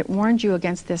James. It warned you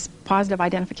against this positive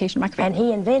identification microchip. And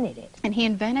he invented it. And he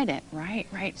invented it, right,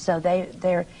 right. So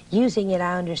they're using it,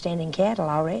 I understand, in cattle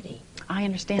already. I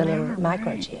understand the they little are,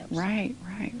 microchips. Right.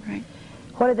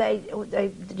 What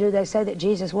do they say that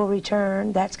Jesus will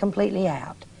return? That's completely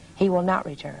out. He will not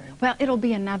return. Well, it'll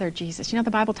be another Jesus. The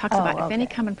Bible talks about if any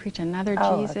come and preach another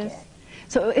Jesus. Okay.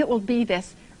 So it will be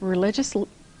this religious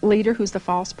leader who's the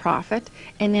false prophet,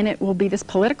 and then it will be this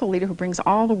political leader who brings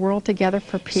all the world together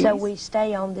for peace. So we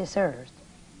stay on this earth.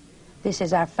 This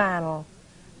is our final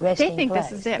resting They think place.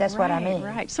 this is it. That's what I mean.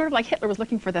 Right. Sort of like Hitler was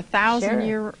looking for the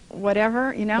 1,000-year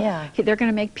whatever, Yeah. They're going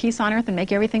to make peace on earth and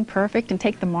make everything perfect and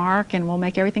take the mark, and we'll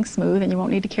make everything smooth, and you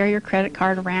won't need to carry your credit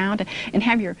card around and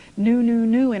have your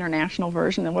new international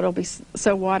version, and what'll be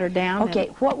so watered down. Okay,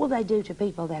 what will they do to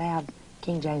people that have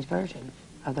King James Version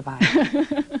of the Bible?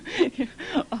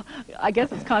 I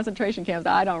guess it's concentration camps.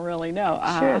 I don't really know.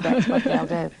 Sure, that's what they'll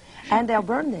do. And they'll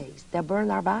burn these. They'll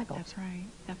burn our Bible. That's right.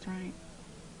 That's right.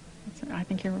 I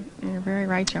think you're very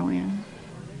right, Joanne.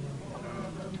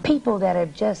 People that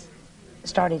have just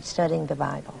started studying the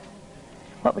Bible,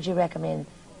 what would you recommend?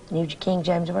 New King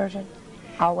James Version?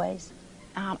 Always?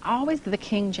 Always the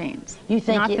King James. You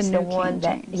think not it's the the new one King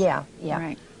that, James. yeah.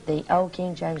 Right. The old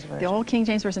King James Version. The old King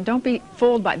James Version. Don't be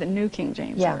fooled by the new King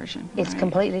James Version. It's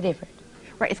completely different.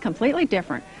 Right, it's completely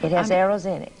different. It has arrows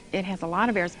in it. It has a lot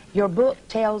of errors. Your book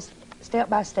tells step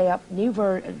by step,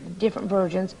 different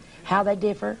versions, how they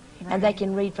differ, and they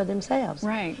can read for themselves.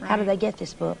 Right. How do they get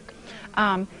this book?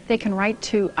 They can write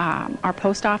to our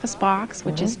post office box,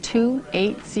 which is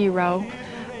 280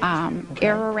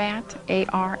 Ararat,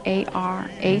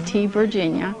 A-R-A-R-A-T,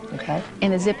 Virginia. Okay.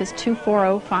 And the zip is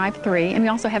 24053. And we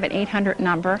also have an 800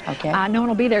 number. Okay. No one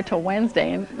will be there till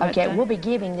Wednesday. Okay, we'll be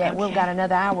giving that. Okay. We've got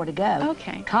another hour to go.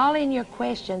 Okay. Call in your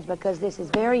questions because this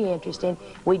is very interesting.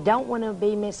 We don't want to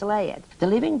be misled. The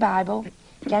Living Bible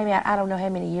came out, I don't know how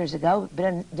many years ago, but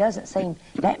it doesn't seem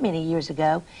that many years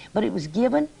ago, but it was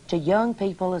given to young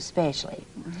people especially,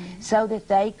 so that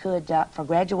they could, for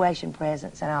graduation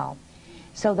presents and all,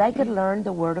 so they could learn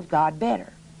the Word of God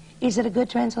better. Is it a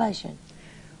good translation?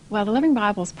 Well, the Living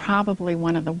Bible is probably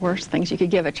one of the worst things you could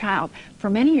give a child. For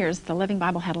many years, the Living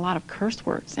Bible had a lot of curse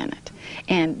words in it,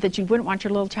 and that you wouldn't want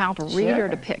your little child to read or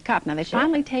to pick up. Now, they've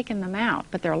finally taken them out,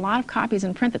 but there are a lot of copies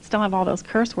in print that still have all those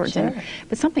curse words in it.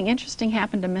 But something interesting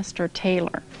happened to Mr.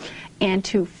 Taylor and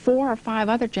to 4 or 5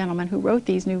 other gentlemen who wrote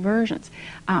these new versions.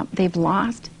 They've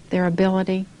lost their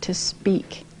ability to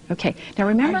speak. Okay, now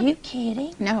remember... Are you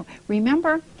kidding? No.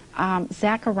 Remember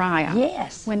Zechariah?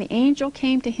 Yes. When the angel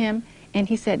came to him and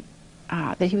he said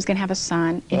that he was going to have a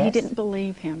son, and he didn't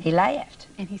believe him. He laughed.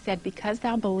 And he said, because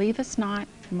thou believest not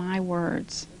my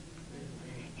words.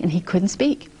 And he couldn't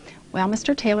speak. Well,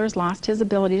 Mr. Taylor's lost his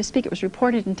ability to speak. It was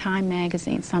reported in Time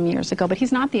magazine some years ago, but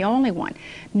he's not the only one.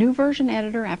 New version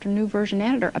editor after new version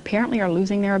editor apparently are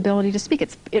losing their ability to speak.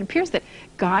 It appears that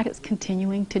God is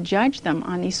continuing to judge them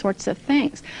on these sorts of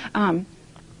things.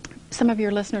 some of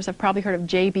your listeners have probably heard of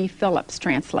J.B. Phillips'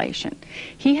 translation.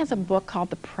 He has a book called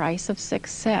The Price of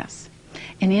Success.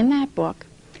 And in that book,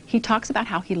 he talks about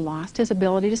how he lost his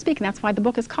ability to speak. And that's why the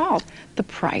book is called The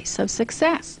Price of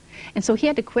Success. And so he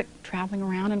had to quit traveling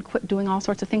around and quit doing all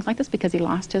sorts of things like this because he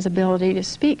lost his ability to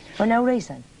speak. For no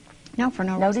reason? No, for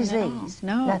no reason at all. Disease?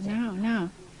 No, Nothing. no.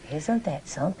 Isn't that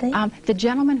something? The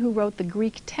gentleman who wrote the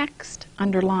Greek text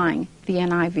underlying the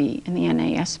NIV and the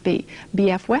NASB,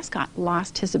 B.F. Westcott,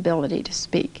 lost his ability to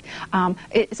speak.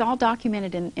 It's all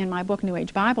documented in my book, New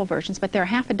Age Bible Versions, but there are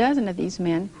half a dozen of these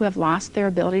men who have lost their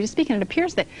ability to speak. And it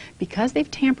appears that because they've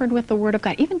tampered with the Word of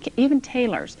God, even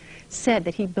Taylor's said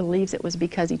that he believes it was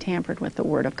because he tampered with the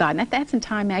Word of God. And that's in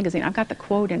Time magazine. I've got the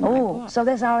quote in my book. So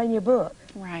that's all in your book?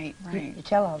 Right. You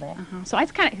tell all that. So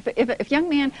it's kind of, if a young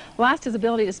man lost his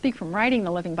ability to speak from writing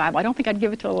the Living Bible, I don't think I'd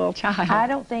give it to a little child.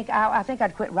 I think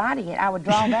I'd quit writing it. I would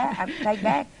draw back, I'd take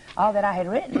back all that I had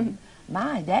written.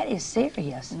 My, that is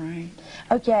serious. Right.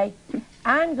 Okay,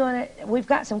 we've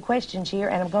got some questions here,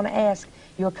 and I'm going to ask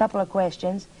you a couple of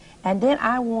questions, and then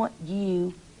I want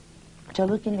you to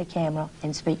look in the camera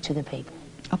and speak to the people.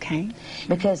 Okay.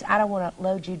 Because I don't want to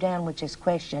load you down with just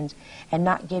questions and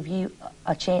not give you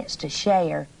a chance to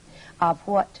share of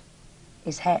what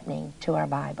is happening to our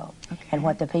Bible and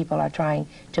what the people are trying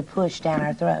to push down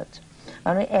our throats.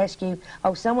 I'm going to ask you,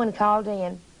 someone called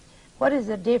in, what is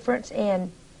the difference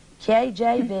in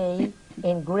KJV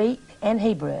in Greek and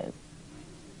Hebrew?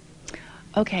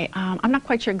 Okay, I'm not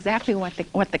quite sure exactly what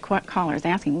the caller is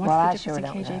asking. What's the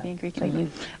difference in KJV and Greek and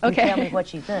Hebrew? You tell me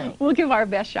what you think. We'll give our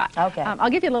best shot. Okay. I'll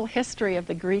give you a little history of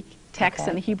the Greek text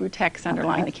and the Hebrew text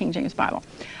underlying the King James Bible.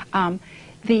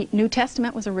 The New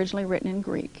Testament was originally written in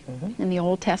Greek, and the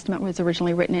Old Testament was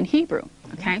originally written in Hebrew.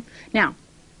 Okay. Now,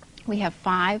 we have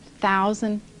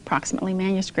 5,000 approximately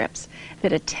manuscripts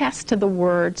that attest to the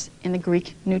words in the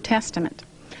Greek New Testament.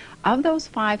 Of those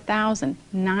 5,000,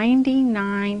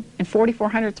 99 and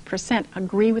 4,400%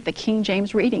 agree with the King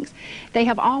James readings. They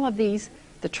have all of these,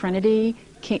 the Trinity,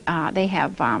 they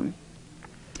have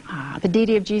the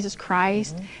deity of Jesus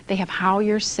Christ, they have how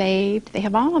you're saved, they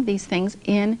have all of these things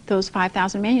in those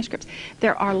 5,000 manuscripts.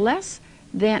 There are less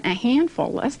than a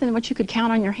handful, less than what you could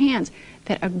count on your hands,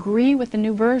 that agree with the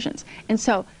new versions. And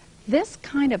so this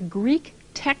kind of Greek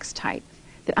text type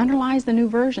that underlies the new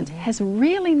versions has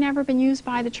really never been used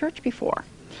by the church before.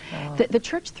 The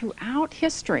church throughout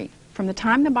history, from the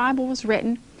time the Bible was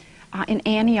written in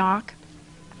Antioch,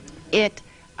 it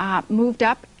moved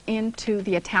up into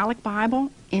the Italic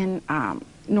Bible in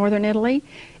northern Italy.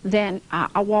 Then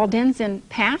a Waldensian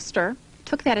pastor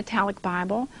took that Italic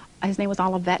Bible. His name was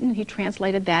Olivetan. He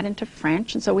translated that into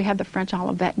French, and so we have the French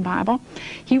Olivetan Bible.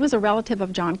 He was a relative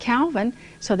of John Calvin,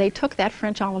 so they took that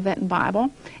French Olivetan Bible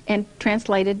and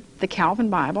translated the Calvin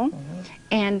Bible.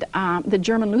 And the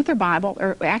German Luther Bible,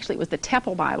 or actually it was the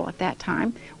Teppel Bible at that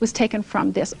time, was taken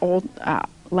from this old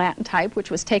Latin type, which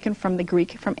was taken from the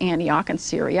Greek from Antioch and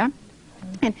Syria.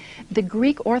 And the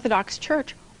Greek Orthodox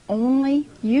Church only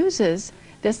uses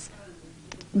this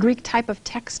Greek type of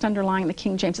text underlying the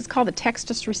King James. It's called the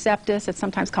Textus Receptus. It's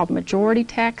sometimes called the majority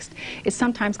text. It's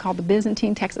sometimes called the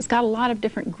Byzantine text. It's got a lot of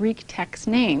different Greek text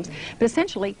names. But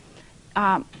essentially,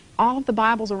 all of the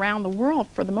Bibles around the world,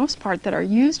 for the most part, that are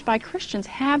used by Christians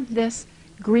have this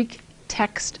Greek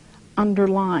text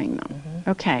underlying them.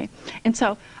 Okay. And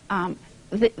so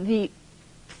the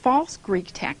false Greek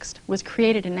text was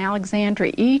created in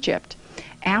Alexandria, Egypt.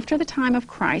 After the time of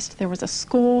Christ, there was a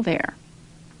school there.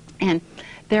 And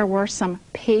there were some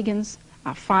pagans,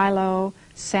 Philo,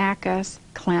 Saccas,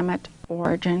 Clement,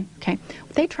 Origen. Okay,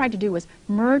 what they tried to do was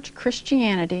merge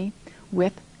Christianity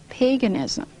with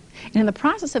paganism. And in the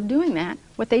process of doing that,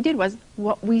 what they did was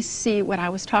what we see, what I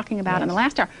was talking about in the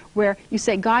last hour, where you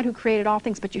say God who created all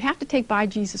things, but you have to take by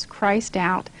Jesus Christ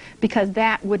out because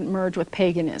that wouldn't merge with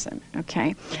paganism.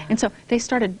 Okay, and so they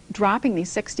started dropping these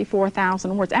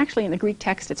 64,000 words. Actually, in the Greek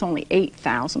text, it's only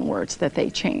 8,000 words that they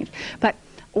changed. But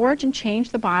Origen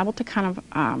changed the Bible to kind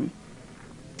of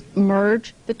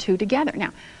merge the two together.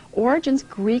 Now, Origen's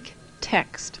Greek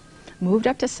text moved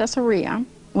up to Caesarea.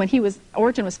 When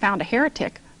Origen was found a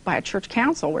heretic by a church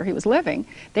council where he was living,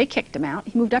 they kicked him out.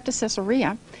 He moved up to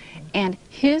Caesarea, and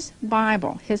his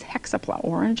Bible, his hexapla,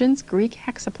 Origen's Greek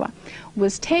hexapla,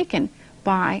 was taken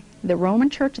by the Roman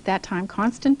church at that time.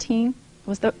 Constantine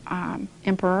was the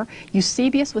emperor.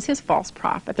 Eusebius was his false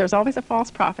prophet. There's always a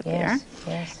false prophet there.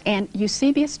 And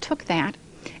Eusebius took that,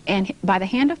 and by the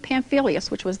hand of Pamphilus,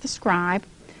 which was the scribe,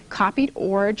 copied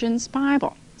Origen's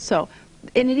Bible. So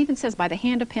and it even says by the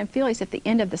hand of Pamphilus at the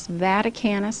end of this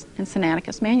Vaticanus and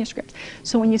Sinaiticus manuscripts.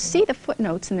 So when you see the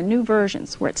footnotes in the new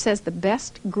versions where it says the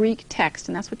best Greek text,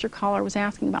 and that's what your caller was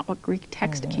asking about, what Greek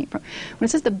text it came from. When it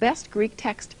says the best Greek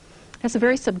text, that's a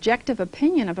very subjective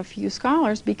opinion of a few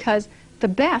scholars, because the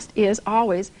best is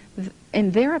always,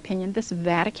 in their opinion, this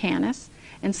Vaticanus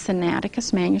and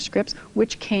Sinaiticus manuscripts,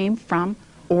 which came from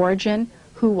Origen,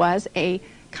 who was a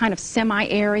kind of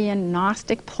semi-Aryan,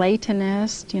 Gnostic,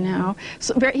 Platonist, you know.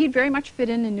 So he'd very much fit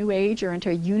in a New Age or into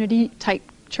a unity-type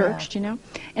church, you know.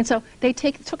 And so they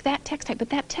took that text type, but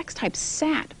that text type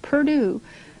sat, Purdue,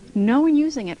 no one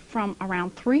using it from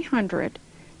around 300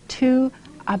 to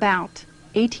about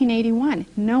 1881.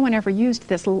 No one ever used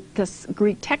this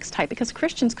Greek text type, because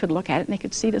Christians could look at it and they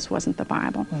could see this wasn't the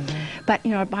Bible. But,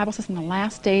 you know, the Bible says in the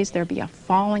last days there'll be a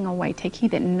falling away. Take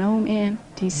heed that no man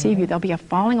deceive you. There'll be a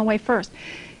falling away first.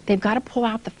 They've got to pull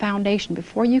out the foundation.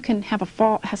 Before you can have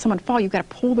someone fall, you've got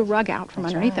to pull the rug out from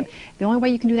underneath them. The only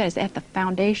way you can do that is at the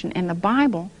foundation, and the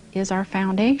Bible is our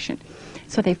foundation.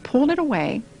 So they've pulled it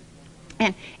away,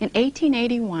 and in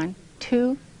 1881,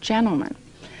 two gentlemen,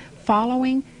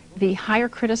 following the higher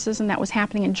criticism that was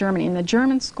happening in Germany. In the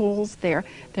German schools there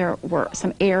were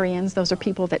some Arians, those are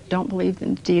people that don't believe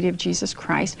in the deity of Jesus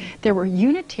Christ. There were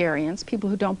Unitarians, people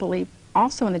who don't believe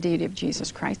also in the deity of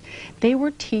Jesus Christ. They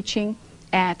were teaching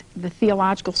at the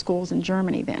theological schools in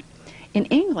Germany then. In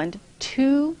England,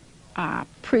 two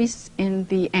priests in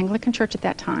the Anglican Church at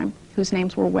that time, whose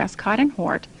names were Westcott and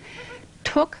Hort,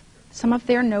 took some of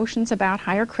their notions about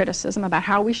higher criticism, about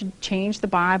how we should change the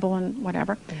Bible and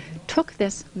whatever, took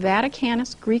this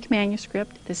Vaticanus Greek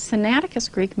manuscript, this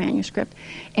Sinaiticus Greek manuscript,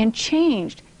 and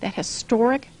changed that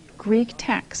historic Greek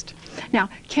text. Now,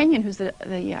 Kenyon, who's the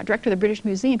director of the British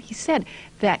Museum, he said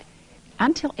that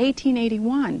until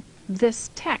 1881, this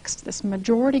text, this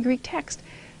majority Greek text,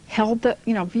 held the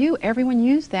view. Everyone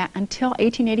used that until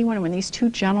 1881, when these two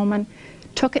gentlemen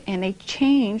took it and they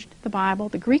changed the Bible,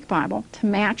 the Greek Bible, to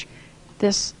match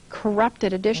this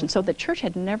corrupted edition. So the church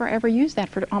had never ever used that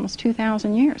for almost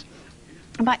 2,000 years.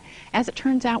 But as it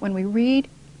turns out, when we read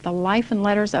the life and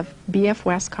letters of B.F.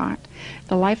 Westcott,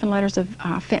 the life and letters of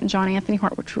Fenton John Anthony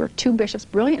Hort, which were two bishops,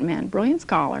 brilliant men, brilliant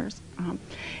scholars,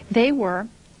 they were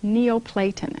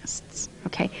Neoplatonists.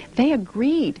 Okay, they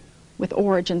agreed with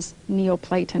Origen's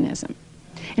Neoplatonism.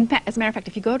 In fact, as a matter of fact,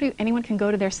 if you go to, anyone can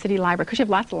go to their city library, because you have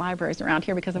lots of libraries around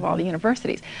here because of all the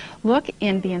universities. Look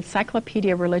in the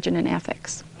Encyclopedia of Religion and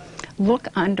Ethics. Look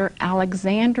under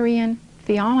Alexandrian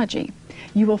Theology.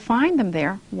 You will find them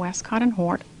there, Westcott and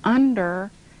Hort, under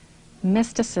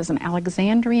mysticism,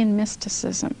 Alexandrian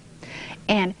mysticism.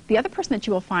 And the other person that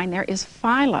you will find there is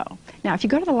Philo. Now, if you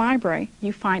go to the library,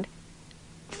 you find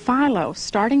Philo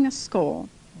starting the school.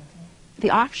 The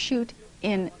offshoot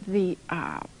in the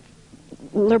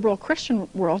liberal Christian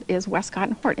world is Westcott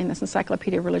and Hort in this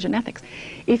Encyclopedia of Religion and Ethics.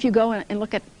 If you go and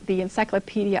look at the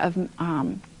Encyclopedia of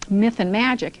Myth and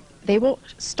Magic, they will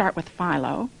start with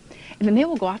Philo, and then they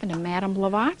will go off into Madame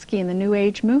Blavatsky and the New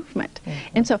Age movement.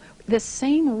 And so this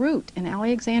same root in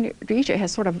Alexandria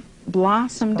has sort of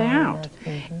blossomed out.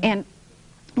 And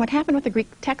what happened with the Greek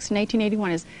text in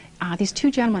 1881 is these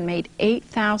two gentlemen made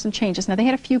 8,000 changes. Now, they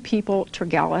had a few people,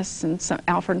 Tregelles and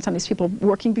Alfred and some of these people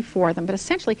working before them, but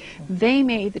essentially they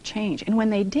made the change. And when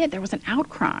they did, there was an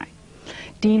outcry.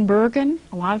 Dean Bergen,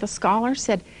 a lot of the scholars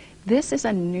said, this is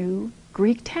a new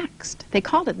Greek text. They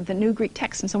called it the new Greek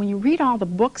text. And so when you read all the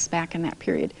books back in that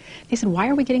period, they said, why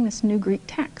are we getting this new Greek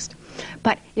text?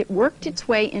 But it worked its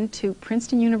way into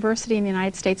Princeton University in the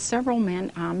United States. Several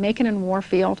men, Macon and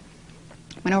Warfield,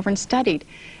 went over and studied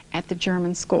at the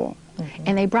German school.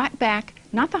 And they brought back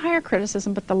not the higher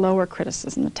criticism, but the lower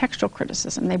criticism, the textual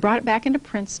criticism. They brought it back into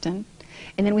Princeton.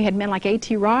 And then we had men like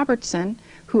A.T. Robertson,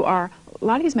 who are, a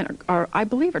lot of these men are, I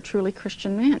believe, are truly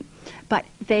Christian men. But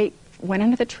they went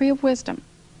under the tree of wisdom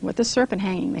with the serpent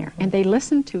hanging there. And they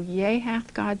listened to, yea,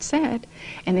 hath God said.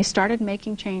 And they started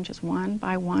making changes one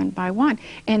by one by one.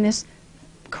 And this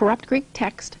corrupt Greek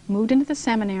text moved into the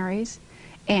seminaries.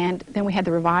 And then we had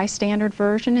the Revised Standard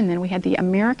Version, and then we had the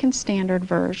American Standard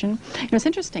Version. And it's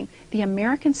interesting, the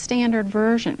American Standard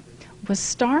Version was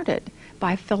started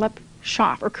by Philip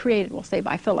Schaff, or created, we'll say,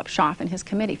 by Philip Schaff and his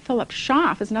committee. Philip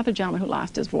Schaff is another gentleman who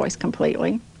lost his voice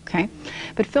completely, okay?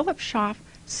 But Philip Schaff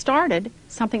started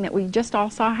something that we just all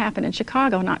saw happen in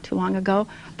Chicago not too long ago,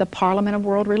 the Parliament of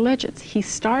World Religions. He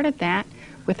started that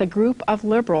with a group of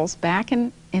liberals back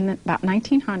in about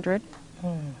 1900,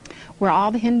 where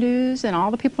all the Hindus and all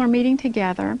the people are meeting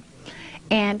together.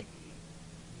 And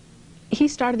he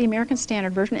started the American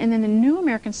Standard Version, and then the New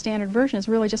American Standard Version is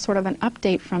really just sort of an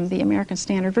update from the American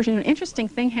Standard Version. An interesting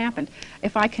thing happened.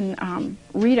 If I can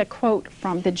read a quote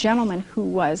from the gentleman who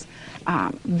was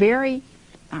very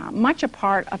much a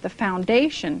part of the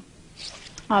foundation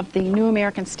of the New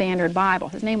American Standard Bible.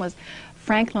 His name was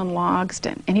Franklin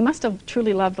Logsdon, and he must have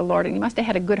truly loved the Lord, and he must have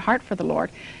had a good heart for the Lord.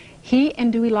 He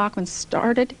and Dewey Lockman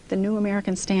started the New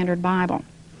American Standard Bible.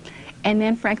 And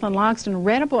then Franklin Logsdon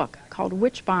read a book called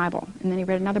Which Bible? And then he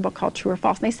read another book called True or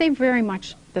False. And they say very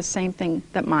much the same thing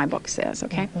that my book says,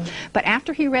 okay? But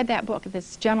after he read that book,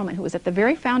 this gentleman who was at the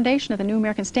very foundation of the New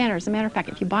American Standard, as a matter of fact,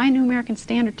 if you buy a New American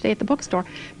Standard today at the bookstore,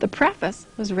 the preface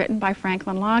was written by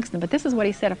Franklin Logsdon. But this is what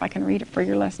he said, if I can read it for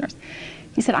your listeners.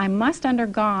 He said, "I must, under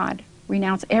God,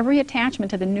 renounce every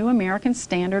attachment to the New American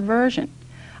Standard Version.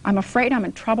 I'm afraid I'm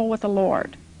in trouble with the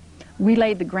Lord. We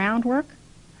laid the groundwork.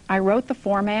 I wrote the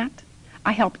format.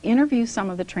 I helped interview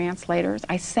some of the translators.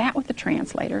 I sat with the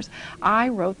translators. I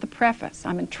wrote the preface.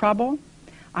 I'm in trouble.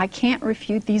 I can't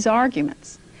refute these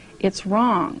arguments. It's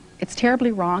wrong. It's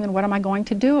terribly wrong, and what am I going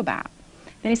to do about it?"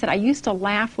 Then he said, "I used to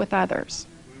laugh with others.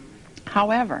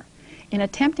 However, in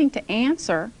attempting to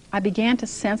answer, I began to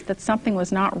sense that something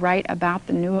was not right about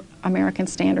the New American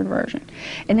Standard Version."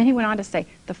 And then he went on to say,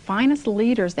 "The finest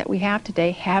leaders that we have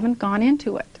today haven't gone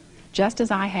into it, just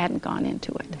as I hadn't gone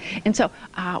into it." And so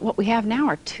what we have now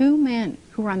are two men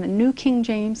who are on the New King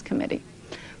James Committee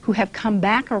who have come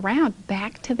back around,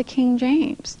 back to the King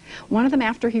James. One of them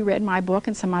after he read my book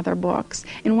and some other books,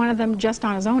 and one of them just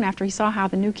on his own after he saw how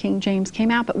the New King James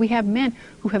came out. But we have men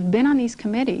who have been on these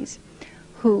committees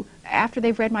who, after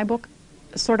they've read my book,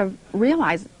 sort of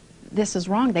realize this is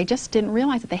wrong. They just didn't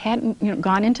realize that they hadn't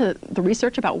gone into the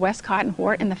research about Westcott and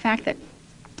Hort, and the fact that,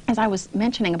 as I was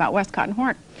mentioning about Westcott and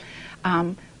Hort,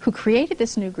 who created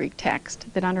this new Greek text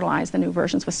that underlies the new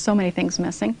versions with so many things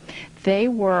missing, they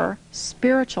were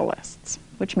spiritualists,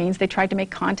 which means they tried to make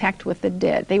contact with the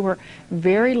dead. They were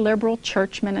very liberal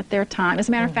churchmen at their time. As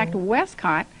a matter of fact,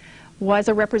 Westcott was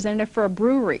a representative for a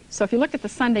brewery. So if you looked at the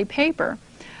Sunday paper,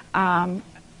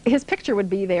 his picture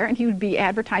would be there, and he would be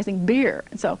advertising beer.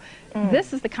 And so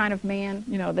this is the kind of man,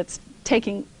 that's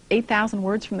taking 8,000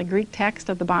 words from the Greek text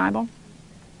of the Bible.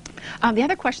 The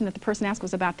other question that the person asked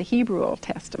was about the Hebrew Old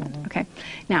Testament. Okay,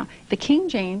 now the King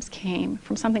James came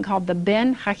from something called the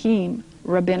Ben Hachim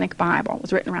Rabbinic Bible. It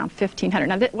was written around 1500.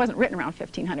 Now it wasn't written around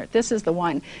 1500. This is the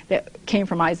one that came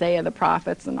from Isaiah, the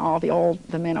prophets, and all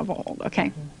the men of old.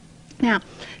 Okay, now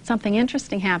something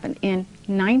interesting happened in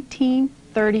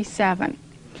 1937.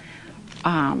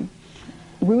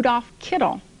 Rudolph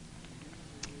Kittel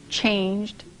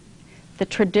changed the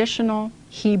traditional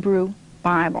Hebrew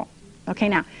Bible. Okay,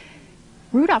 now,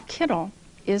 Rudolf Kittel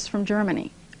is from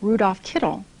Germany. Rudolf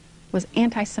Kittel was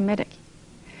anti-Semitic.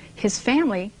 His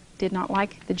family did not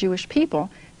like the Jewish people,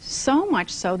 so much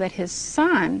so that his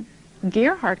son,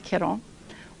 Gerhard Kittel,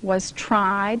 was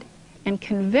tried and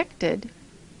convicted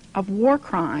of war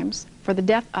crimes for the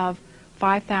death of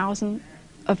 5,000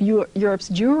 of Europe's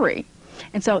Jewry.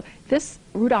 And so this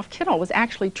Rudolf Kittel was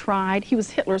actually tried. He was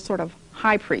Hitler's sort of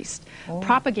high priest,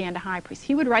 propaganda high priest.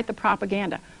 He would write the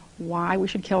propaganda, why we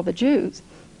should kill the Jews.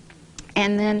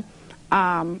 And then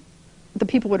the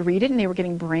people would read it, and they were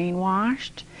getting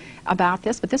brainwashed about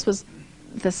this. But this was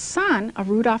the son of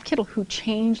Rudolf Kittel who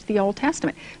changed the Old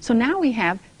Testament. So now we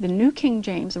have the New King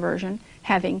James Version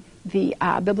having the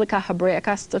Biblica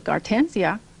Hebraica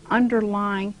Stuttgartensia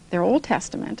underlying their Old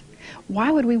Testament. Why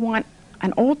would we want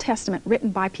an Old Testament written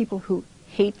by people who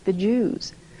hate the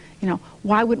Jews?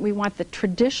 Why wouldn't we want the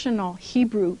traditional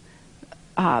Hebrew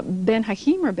Ben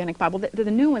Hachim Rabbinic Bible,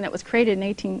 the new one that was created in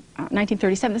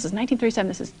 1937. This is 1937.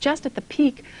 This is just at the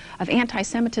peak of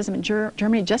anti-Semitism in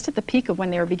Germany, just at the peak of when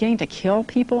they were beginning to kill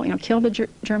people, kill the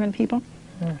German people.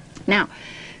 Now,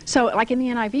 so like in the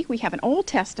NIV, we have an Old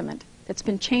Testament that's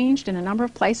been changed in a number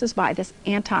of places by this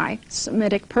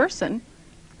anti-Semitic person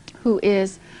who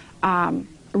is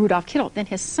Rudolf Kittel. Then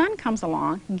his son comes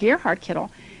along, Gerhard Kittel,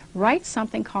 writes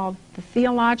something called the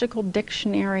Theological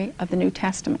Dictionary of the New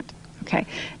Testament. Okay,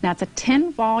 now it's a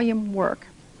 10-volume work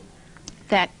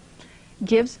that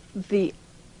gives the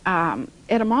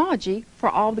etymology for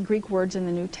all the Greek words in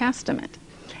the New Testament.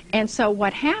 And so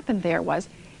what happened there was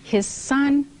his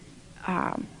son,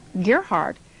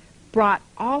 Gerhard, brought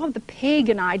all of the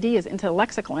pagan ideas into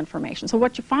lexical information. So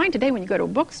what you find today when you go to a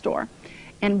bookstore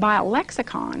and buy a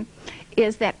lexicon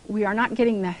is that we are not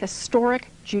getting the historic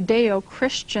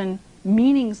Judeo-Christian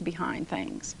meanings behind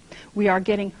things. We are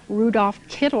getting Rudolf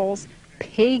Kittel's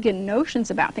pagan notions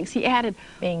about things. He added...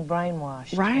 Being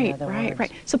brainwashed.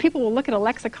 Right. So people will look at a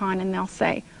lexicon and they'll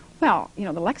say, well, you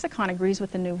know, the lexicon agrees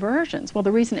with the new versions. Well,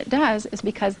 the reason it does is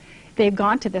because they've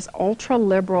gone to this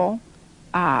ultra-liberal,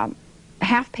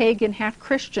 half-pagan,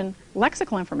 half-Christian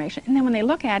lexical information. And then when they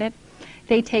look at it,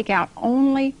 they take out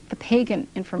only the pagan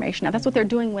information. Now, that's what they're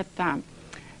doing with the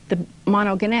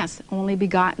monogenes, only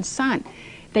begotten son.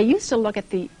 They used to look at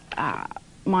the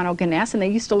monogenes, and they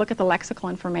used to look at the lexical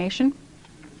information,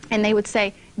 and they would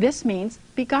say, this means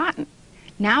begotten.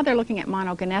 Now they're looking at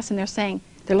monogenes, and they're saying,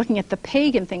 they're looking at the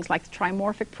pagan things like the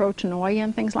trimorphic protonoia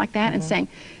and things like that, and saying,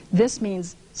 this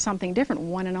means something different,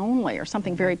 one and only, or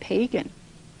something very pagan.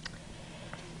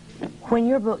 When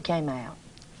your book came out,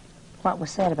 what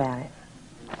was said about it?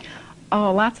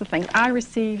 Oh, lots of things.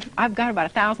 I've got about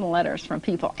 1,000 letters from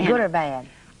people. And good or bad?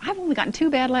 I've only gotten 2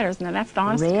 bad letters. Now, that's the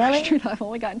honest truth. I've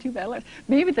only gotten 2 bad letters.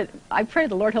 Maybe I pray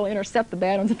the Lord He'll intercept the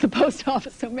bad ones at the post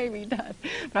office, so maybe He does.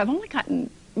 But I've only gotten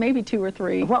maybe 2 or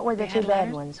 3. What were the 2 bad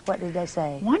letters. ones? What did they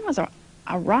say? One was a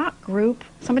rock group.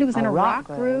 Somebody was in a rock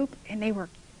group, and they were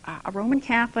a Roman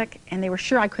Catholic, and they were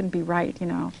sure I couldn't be right, you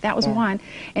know. That was one.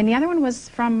 And the other one was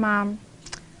from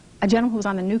a gentleman who was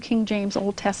on the New King James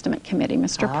Old Testament Committee,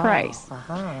 Mr. Price.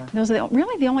 Those are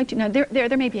really the only 2. Now,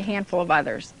 there may be a handful of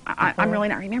others. I'm really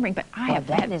not remembering, but I have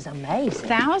that is amazing.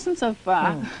 Thousands of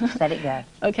let it go.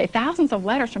 Okay, thousands of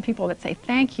letters from people that say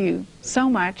thank you so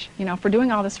much, you know, for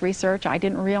doing all this research. I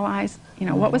didn't realize, you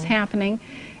know, what was happening,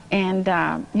 and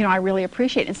you know, I really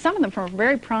appreciate it. And some of them from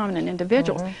very prominent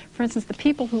individuals. For instance, the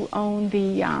people who own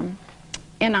the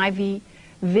NIV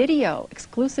video,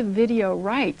 exclusive video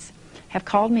rights, have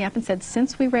called me up and said,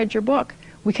 since we read your book,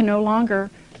 we can no longer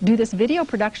do this video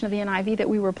production of the NIV that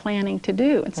we were planning to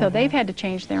do. And so they've had to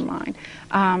change their mind.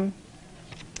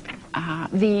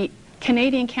 The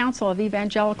Canadian Council of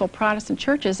Evangelical Protestant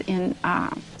Churches in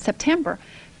September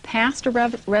passed a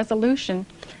resolution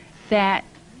that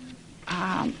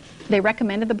they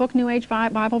recommended the book New Age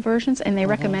Bible versions, and they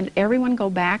recommended everyone go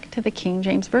back to the King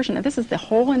James Version. Now, this is the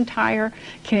whole entire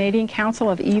Canadian Council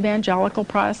of Evangelical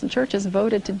Protestant Churches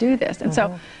voted to do this. And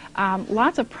so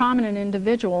lots of prominent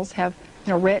individuals have,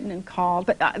 you know, written and called.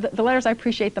 But the letters I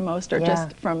appreciate the most are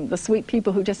just from the sweet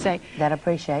people who just say, that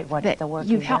appreciate what the work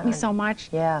you've helped me so much,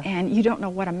 and you don't know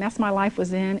what a mess my life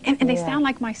was in. And they sound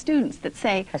like my students that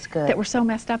say that we're so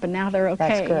messed up and now they're okay.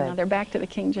 That's good. You know, they're back to the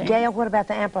King James. Gail, what about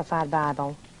the Amplified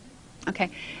Bible?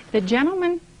 Okay, the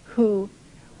gentleman who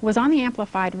was on the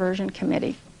Amplified Version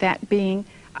Committee, that being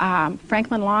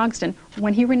Franklin Logsdon,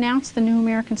 when he renounced the New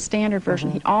American Standard Version,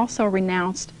 he also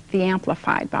renounced the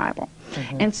Amplified Bible.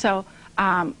 And so,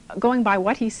 going by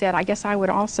what he said, I guess I would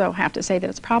also have to say that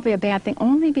it's probably a bad thing,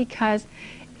 only because,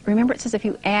 remember it says if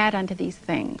you add unto these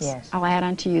things, I'll add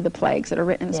unto you the plagues that are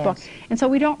written in this book. And so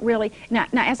we don't really, now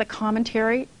as a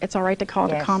commentary, it's all right to call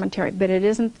it a commentary, but it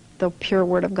isn't the pure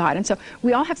Word of God. And so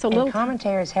we all have so little... And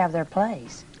commentaries have their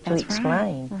place to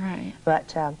explain. Right.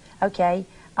 But, okay,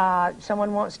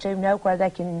 someone wants to know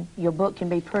where your book can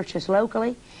be purchased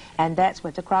locally, and that's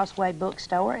with the Crossway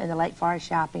Bookstore in the Lake Forest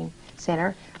Shopping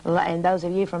Center. And those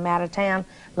of you from out of town,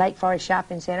 Lake Forest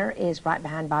Shopping Center is right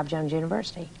behind Bob Jones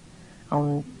University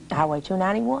on Highway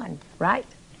 291, right?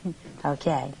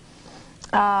 Okay.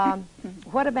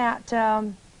 What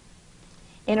about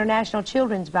International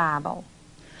Children's Bible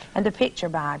and the Picture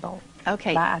Bible?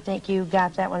 Okay. I think you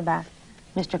got that one by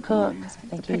Mr. Cook. I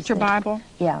think the Picture Bible?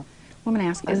 Yeah. Woman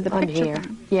asks, is the Picture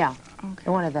Bible? Yeah. Okay.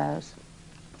 One of those.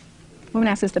 Woman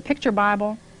asks, is the Picture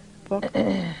Bible book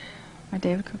by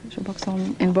David Cook Picture books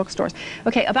in bookstores?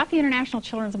 Okay, about the International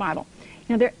Children's Bible.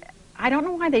 You know, I don't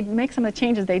know why they make some of the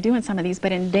changes they do in some of these,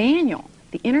 but in Daniel,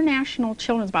 the International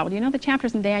Children's Bible, do you know the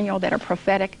chapters in Daniel that are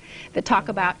prophetic, that talk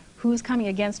about who's coming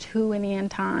against who in the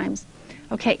end times?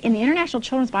 Okay, in the International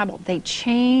Children's Bible, they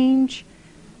change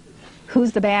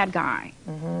who's the bad guy.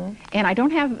 And I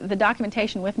don't have the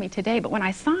documentation with me today, but when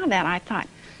I saw that, I thought,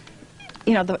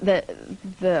 you know,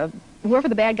 whoever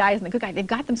the bad guy is and the good guy, they've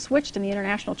got them switched in the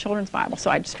International Children's Bible. So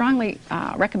I'd strongly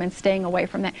recommend staying away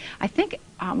from that. I think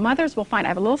mothers will find, I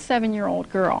have a little 7-year-old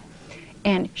girl,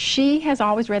 and she has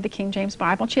always read the King James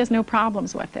Bible, and she has no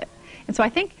problems with it. And so I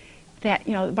think that,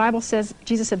 you know, the Bible says,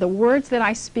 Jesus said, the words that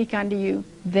I speak unto you,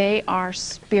 they are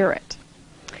spirit.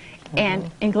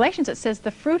 And in Galatians it says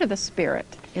the fruit of the Spirit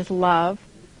is love,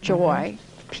 joy,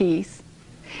 peace.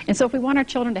 And so if we want our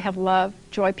children to have love,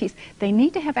 joy, peace, they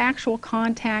need to have actual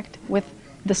contact with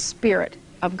the Spirit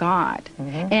of God.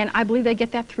 And I believe they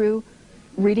get that through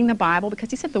reading the Bible, because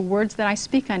he said the words that I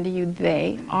speak unto you,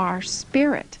 they are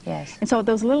spirit. Yes. And so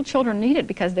those little children need it,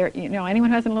 because they're, you know,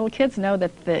 anyone who has little kids know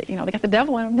that they got the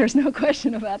devil in them. There's no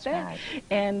question about that. Right.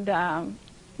 And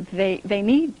they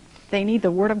need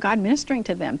the Word of God ministering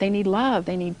to them. They need love.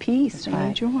 They need peace. They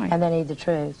need joy. And they need the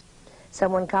truth.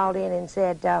 Someone called in and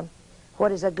said,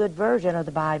 what is a good version of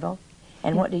the Bible?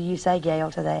 And what do you say,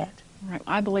 Gail, to that? Right.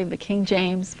 I believe the King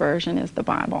James Version is the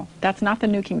Bible. That's not the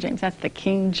New King James. That's the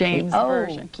King James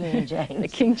Version. King James. The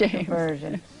King James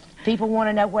Version. People want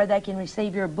to know where they can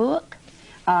receive your book,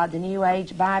 the New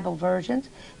Age Bible versions.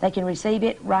 They can receive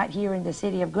it right here in the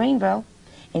city of Greenville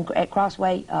at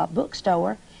Crossway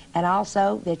Bookstore, and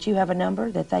also that you have a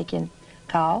number that they can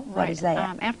call. What is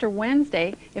that? After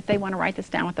Wednesday, if they want to write this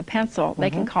down with a pencil,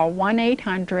 they can call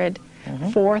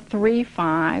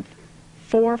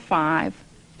 1-800-435-4535.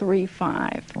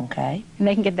 Okay. And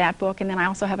they can get that book, and then I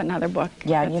also have another book.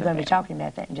 Yeah, and you're going to be talking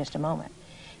about that in just a moment.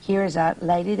 Here's a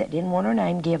lady that didn't want her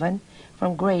name given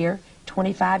from Greer,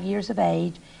 25 years of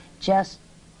age, just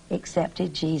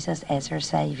accepted Jesus as her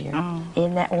Savior. Oh.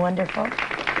 Isn't that wonderful?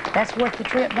 That's worth the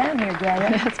trip down here, Gail.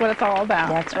 That's what it's all about.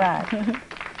 That's right.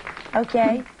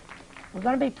 Okay, we're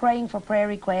going to be praying for prayer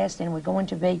requests, and we're going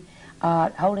to be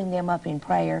holding them up in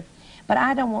prayer. But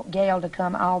I don't want Gail to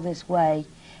come all this way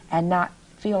and not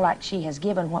feel like she has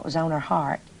given what was on her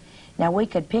heart. Now, we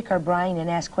could pick her brain and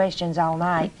ask questions all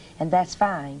night, and that's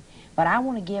fine. But I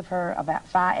want to give her about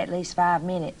at least 5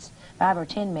 minutes, 5 or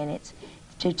 10 minutes,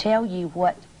 to tell you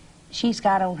what she's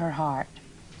got on her heart.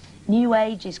 New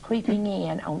Age is creeping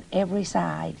in on every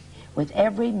side with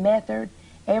every method,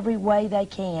 every way they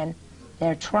can.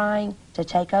 They're trying to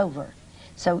take over.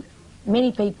 So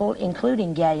many people,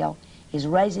 including Gail, is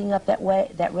raising up that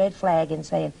red flag and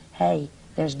saying, hey,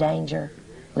 there's danger.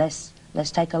 Let's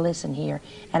take a listen here.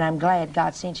 And I'm glad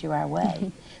God sent you our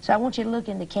way. So I want you to look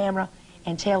in the camera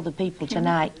and tell the people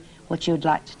tonight what you would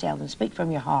like to tell them. Speak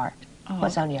from your heart.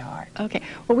 What's on your heart? Okay.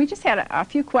 Well, we just had a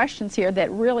few questions here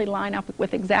that really line up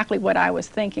with exactly what I was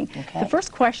thinking. Okay. The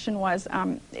first question was,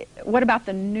 what about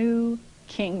the New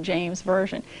King James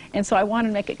Version? And so I want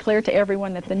to make it clear to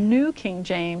everyone that the New King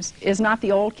James is not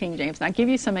the Old King James. And I'll give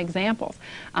you some examples.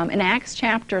 In Acts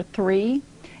chapter 3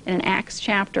 and in Acts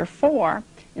chapter 4,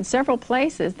 in several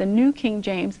places, the New King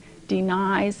James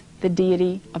denies the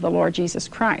deity of the Lord Jesus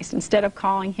Christ. Instead of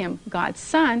calling him God's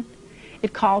Son,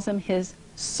 it calls him his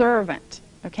servant.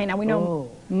 Okay, now we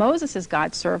know Moses is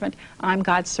God's servant, I'm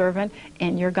God's servant,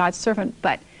 and you're God's servant.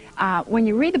 But when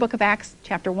you read the book of Acts,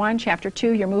 chapter 1, chapter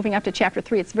 2, you're moving up to chapter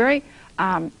 3, it's very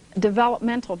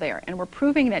developmental there, and we're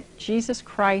proving that Jesus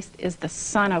Christ is the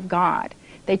Son of God.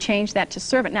 They changed that to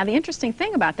servant. Now, the interesting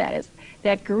thing about that is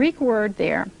that Greek word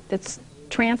there that's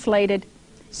translated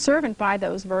servant by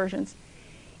those versions,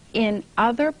 in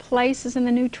other places in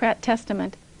the New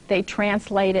Testament, they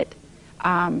translate it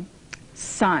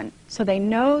son. So they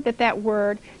know that that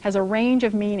word has a range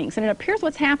of meanings. And it appears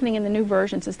what's happening in the new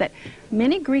versions is that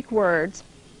many Greek words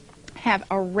have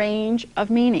a range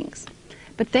of meanings.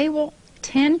 But they will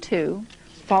tend to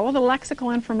follow the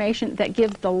lexical information that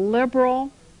gives the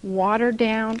liberal,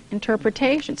 watered-down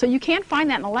interpretation. So you can't find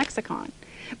that in a lexicon.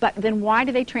 But then why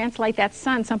do they translate that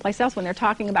son someplace else when they're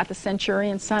talking about the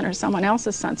centurion's son or someone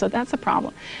else's son? So that's a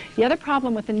problem. The other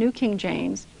problem with the New King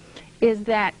James is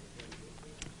that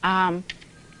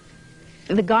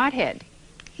the Godhead,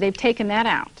 they've taken that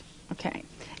out, okay?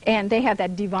 And they have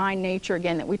that divine nature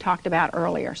again that we talked about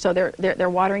earlier. So they're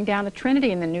watering down the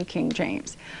Trinity in the New King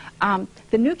James.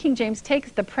 The New King James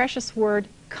takes the precious word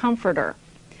comforter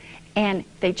and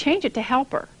they change it to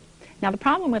helper. Now the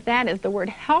problem with that is the word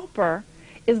helper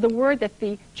is the word that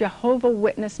the Jehovah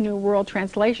Witness New World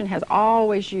Translation has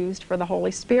always used for the Holy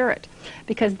Spirit,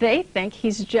 because they think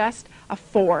he's just a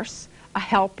force, a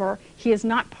helper. He is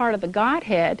not part of the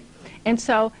Godhead, and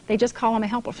so they just call him a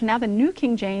helper. So now the New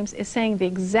King James is saying the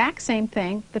exact same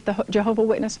thing that the Jehovah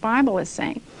Witness Bible is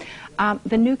saying.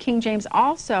 The New King James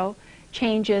also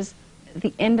changes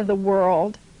the end of the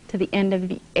world to the end of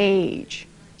the age.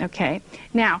 Okay.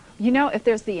 Now, you know, if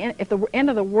the end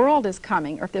of the world is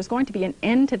coming, or if there's going to be an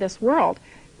end to this world,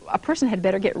 a person had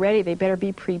better get ready. They better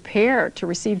be prepared to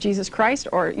receive Jesus Christ,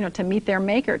 or to meet their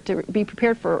Maker, to be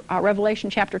prepared for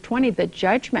Revelation chapter 20, the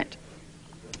judgment,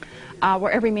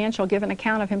 where every man shall give an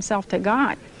account of himself to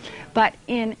God. But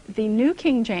in the New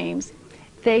King James,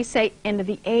 they say end of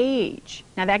the age.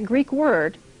 Now that Greek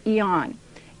word, eon,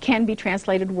 can be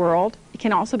translated world. It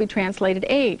can also be translated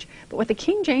age. But what the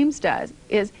King James does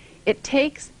is it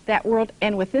takes that world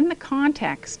and within the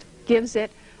context gives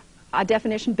it a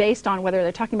definition based on whether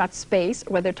they're talking about space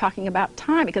or whether they're talking about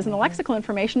time, because in the lexical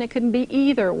information it couldn't be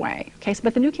either way. Okay, so,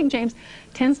 but the New King James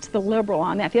tends to the liberal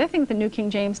on that. The other thing that the New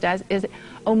King James does is it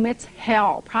omits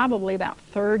hell probably about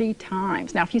 30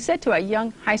 times. Now if you said to a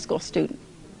young high school student,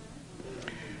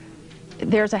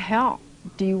 there's a hell,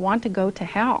 do you want to go to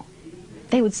hell?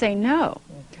 They would say no,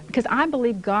 because I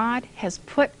believe God has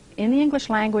put in the English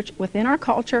language within our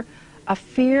culture a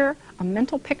fear a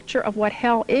mental picture of what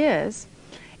hell is,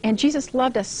 and Jesus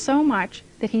loved us so much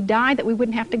that he died that we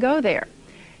wouldn't have to go there.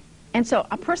 And so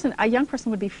a young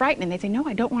person would be frightened, and they'd say, no,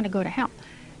 I don't want to go to hell.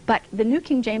 But the New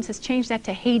King James has changed that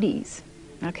to Hades,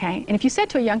 okay? And if you said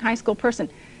to a young high school person,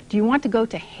 do you want to go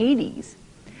to Hades?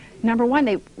 Number one,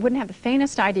 they wouldn't have the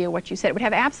faintest idea what you said. It would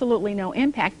have absolutely no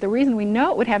impact. The reason we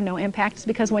know it would have no impact is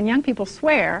because when young people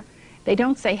swear, they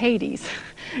don't say Hades.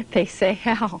 They say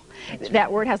hell.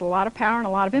 That word has a lot of power and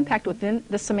a lot of impact within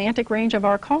the semantic range of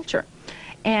our culture.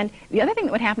 And the other thing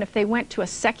that would happen if they went to a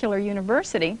secular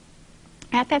university,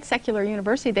 at that secular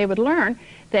university they would learn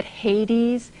that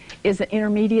Hades is an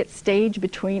intermediate stage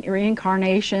between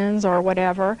reincarnations or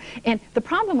whatever. And the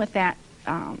problem with that,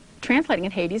 translating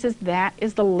in Hades, is that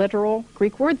is the literal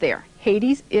Greek word there.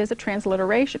 Hades is a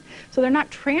transliteration. So they're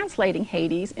not translating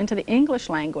Hades into the English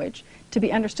language to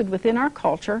be understood within our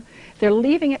culture. They're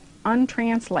leaving it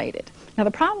untranslated. Now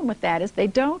the problem with that is they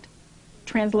don't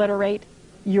transliterate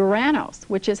Uranus,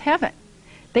 which is heaven.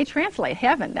 They translate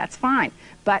heaven, that's fine.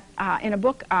 But in a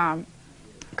book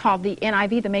called the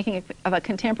NIV, The Making of a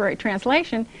Contemporary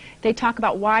Translation, they talk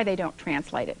about why they don't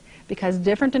translate it. Because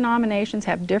different denominations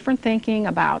have different thinking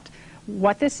about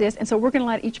what this is, and so we're going to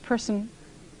let each person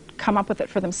come up with it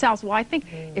for themselves. Well, I think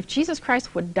if Jesus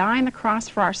Christ would die on the cross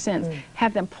for our sins,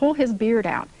 have them pull his beard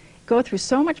out, go through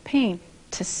so much pain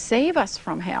to save us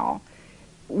from hell,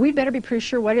 we better be pretty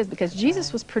sure what it is, because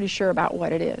Jesus was pretty sure about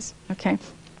what it is. Okay.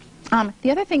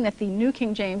 The other thing that the New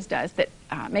King James does that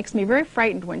makes me very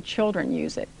frightened when children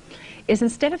use it is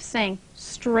instead of saying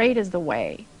straight is the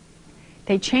way,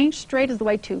 they change straight is the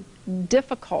way to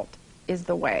difficult is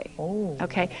the way. Oh.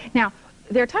 Okay. Now,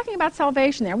 they're talking about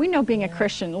salvation there. We know being a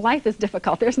Christian, life is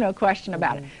difficult. There's no question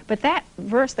about it. But that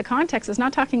verse, the context, is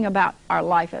not talking about our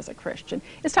life as a Christian.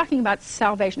 It's talking about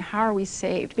salvation. How are we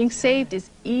saved? Being saved is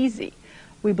easy.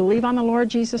 We believe on the Lord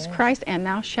Jesus Christ, and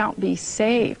thou shalt be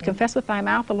saved. Confess with thy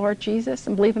mouth the Lord Jesus,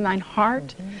 and believe in thine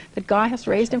heart that God has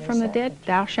raised him from the dead,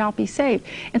 thou shalt be saved.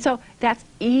 And so that's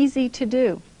easy to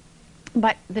do.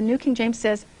 But the New King James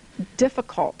says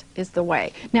difficult is the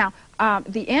way. Now,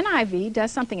 the NIV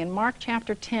does something in Mark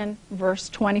chapter 10, verse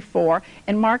 24,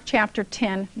 and Mark chapter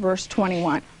 10, verse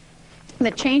 21.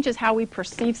 That changes how we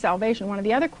perceive salvation. One of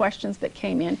the other questions that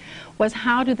came in was,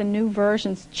 how do the new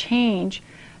versions change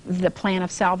the plan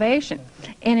of salvation?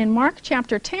 And in Mark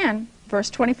chapter 10, verse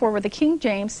 24, where the King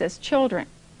James says, children,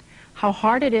 how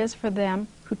hard it is for them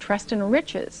who trust in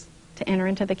riches to enter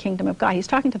into the kingdom of God. He's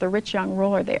talking to the rich young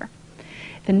ruler there.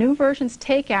 The new versions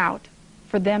take out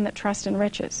for them that trust in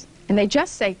riches. And they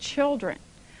just say, children,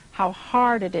 how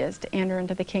hard it is to enter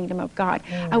into the kingdom of God.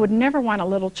 I would never want a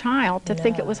little child to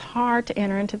think it was hard to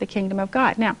enter into the kingdom of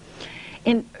God. Now,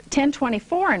 in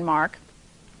 10:24 in Mark,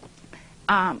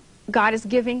 God is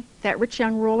giving that rich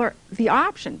young ruler the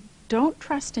option. Don't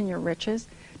trust in your riches.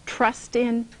 Trust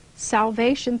in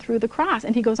salvation through the cross.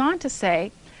 And he goes on to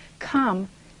say, come,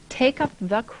 take up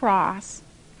the cross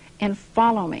and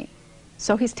follow me.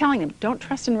 So he's telling him, don't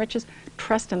trust in riches,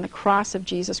 trust in the cross of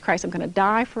Jesus Christ. I'm going to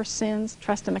die for sins,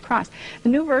 trust in the cross. The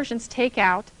new versions take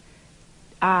out,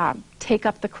 take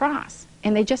up the cross.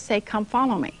 And they just say, come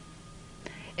follow me.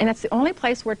 And that's the only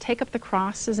place where take up the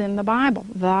cross is in the Bible,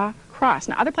 the cross.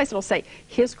 Now, other places it'll say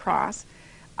his cross,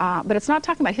 but it's not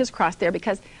talking about his cross there,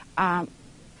 because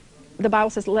the Bible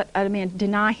says, let a man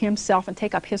deny himself and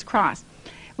take up his cross.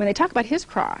 When they talk about his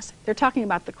cross, they're talking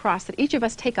about the cross that each of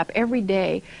us take up every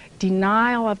day,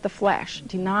 denial of the flesh,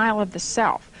 denial of the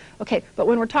self. Okay, but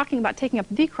when we're talking about taking up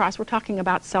the cross, we're talking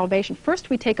about salvation.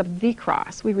 First we take up the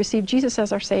cross. We receive Jesus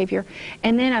as our Savior,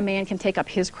 and then a man can take up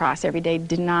his cross every day,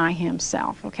 deny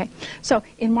himself. Okay, so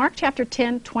in Mark chapter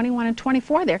 10, 21 and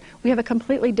 24 there, we have a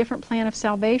completely different plan of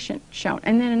salvation shown.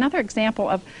 And then another example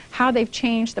of how they've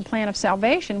changed the plan of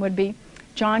salvation would be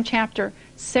John chapter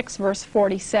 6, verse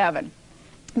 47.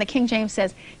 The King James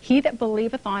says, he that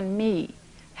believeth on me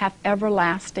hath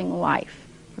everlasting life.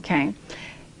 Okay?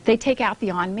 They take out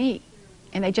the on me,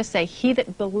 and they just say, he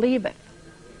that believeth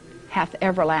hath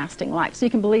everlasting life. So you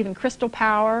can believe in crystal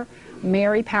power,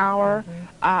 Mary power,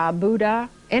 Buddha,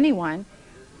 anyone.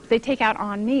 They take out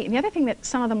on me. And the other thing that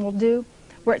some of them will do,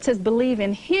 where it says believe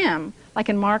in him, like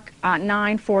in Mark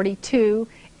 9:42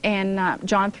 and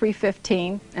John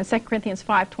 3:15 and 2 Corinthians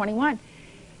 5:21,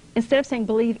 instead of saying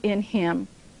believe in him,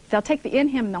 they'll take the in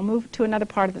him and they'll move to another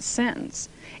part of the sentence.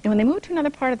 And when they move to another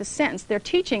part of the sentence, they're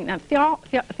teaching, now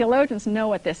theologians know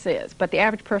what this is, but the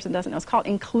average person doesn't know. It's called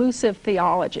inclusive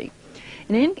theology.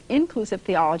 And in inclusive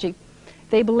theology,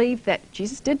 they believe that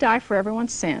Jesus did die for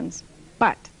everyone's sins,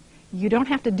 but you don't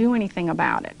have to do anything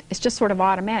about it. It's just sort of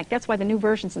automatic. That's why the new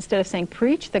versions, instead of saying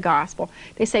preach the gospel,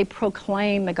 they say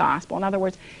proclaim the gospel. In other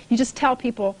words, you just tell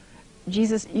people,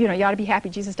 Jesus, you know, you ought to be happy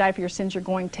Jesus died for your sins, you're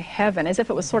going to heaven, as if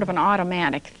it was sort of an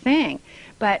automatic thing.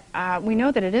 But we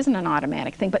know that it isn't an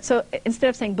automatic thing. But so instead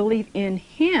of saying believe in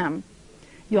him,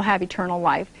 you'll have eternal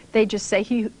life, they just say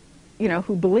he, you know,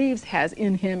 who believes has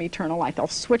in him eternal life. They'll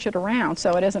switch it around,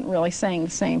 so it isn't really saying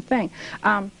the same thing.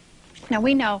 Now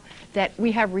we know that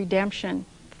we have redemption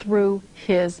through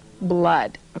his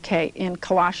blood, okay, in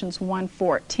Colossians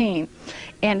 1:14.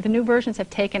 And the new versions have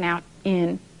taken out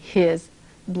in his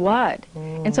blood.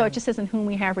 And so it just says in whom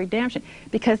we have redemption,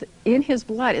 because in his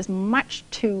blood is much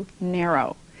too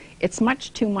narrow. It's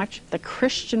much too much the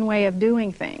Christian way of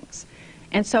doing things.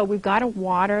 And so we've got to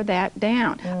water that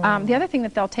down. The other thing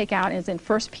that they'll take out is in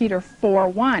 1 Peter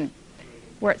 4:1,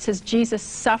 where it says Jesus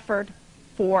suffered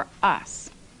for us.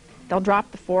 They'll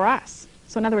drop the for us.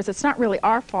 So in other words, it's not really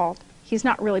our fault. He's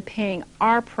not really paying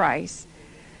our price.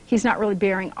 He's not really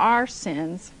bearing our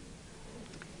sins.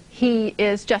 He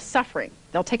is just suffering.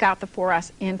 They'll take out the for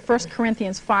us. In 1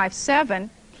 Corinthians 5:7,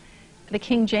 the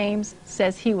King James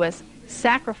says he was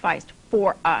sacrificed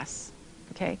for us.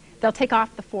 Okay? They'll take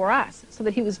off the for us, so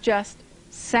that he was just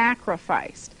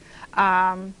sacrificed.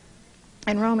 In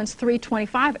Romans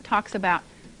 3:25, it talks about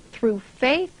through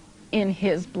faith in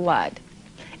his blood.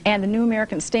 And the New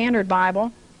American Standard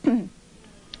Bible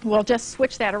will just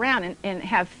switch that around and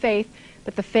have faith,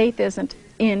 but the faith isn't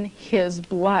in his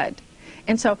blood.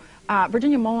 And so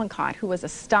Virginia Mollenkott, who was a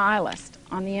stylist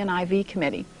on the NIV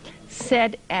committee,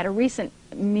 said at a recent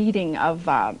meeting of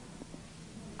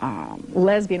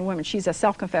lesbian women, she's a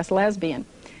self-confessed lesbian,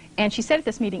 and she said at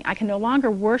this meeting, I can no longer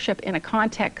worship in a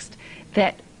context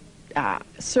that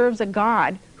serves a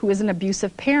God who is an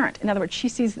abusive parent. In other words, she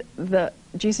sees the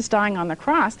Jesus dying on the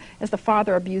cross as the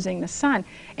father abusing the son.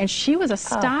 And she was a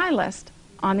stylist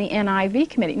on the NIV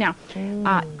committee. Now,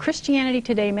 Christianity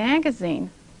Today magazine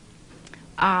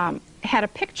had a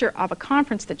picture of a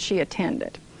conference that she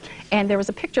attended. And there was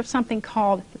a picture of something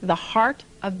called the Heart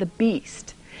of the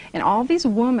Beast. And all these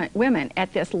women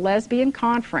at this lesbian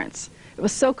conference, it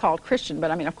was so-called Christian,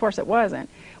 but I mean, of course it wasn't,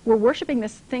 were worshiping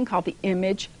this thing called the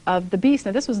image of the beast.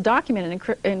 Now, this was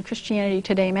documented in Christianity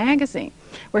Today magazine,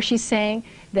 where she's saying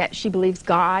that she believes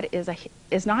God is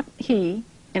not he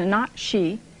and not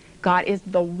she. God is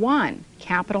the one,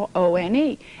 capital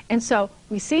O-N-E. And so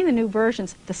we see in the new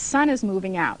versions, the Son is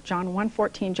moving out, John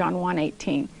 1:14, John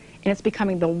 1:18, and it's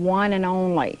becoming the one and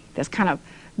only, this kind of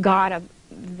God of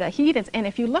the heathens. And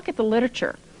if you look at the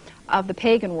literature of the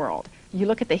pagan world, you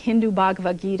look at the Hindu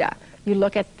Bhagavad Gita, you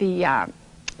look at the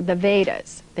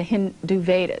Vedas, the Hindu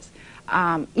Vedas,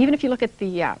 even if you look at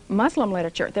the Muslim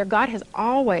literature, their God has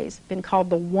always been called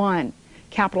the One,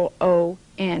 capital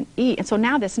O-N-E. And so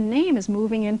now this name is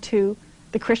moving into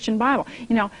the Christian Bible.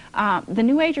 You know, the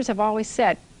New Agers have always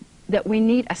said that we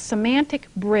need a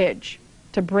semantic bridge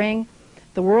to bring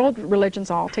the world religions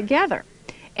all together.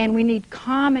 And we need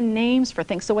common names for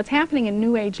things. So what's happening in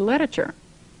New Age literature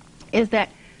is that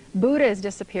Buddha is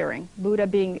disappearing, Buddha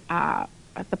being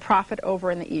the prophet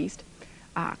over in the East.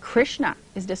 Krishna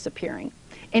is disappearing.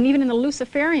 And even in the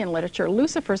Luciferian literature,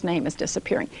 Lucifer's name is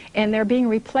disappearing. And they're being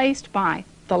replaced by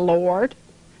the Lord,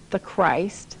 the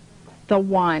Christ, the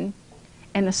One,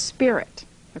 and the Spirit.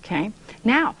 Okay?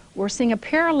 Now, we're seeing a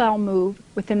parallel move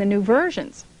within the new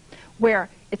versions, where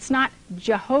it's not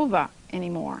Jehovah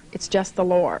anymore. It's just the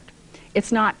Lord.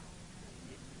 It's not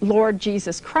Lord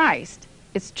Jesus Christ.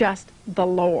 It's just the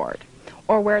Lord.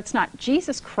 Or where it's not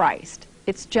Jesus Christ.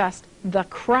 It's just the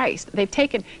Christ.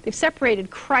 They've separated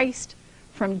Christ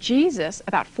from Jesus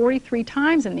about 43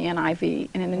 times in the NIV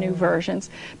and in the new versions,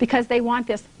 because they want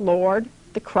this Lord,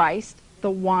 the Christ, the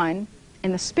One,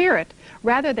 and the Spirit,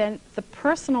 rather than the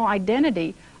personal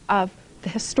identity of the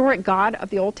historic God of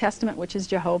the Old Testament, which is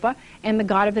Jehovah, and the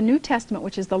God of the New Testament,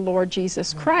 which is the Lord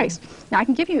Jesus Christ. Now, I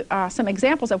can give you some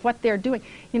examples of what they're doing.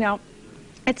 You know,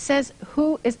 it says,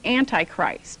 who is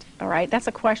Antichrist? All right, that's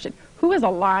a question. Who is a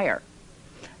liar?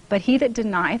 But he that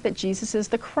denieth that Jesus is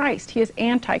the Christ, he is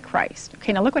Antichrist.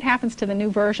 Okay, now look what happens to the new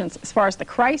versions as far as the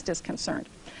Christ is concerned.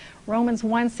 Romans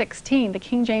 1:16, the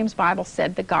King James Bible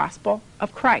said the gospel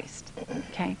of Christ.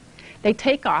 Okay, they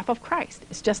take off of Christ.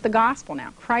 It's just the gospel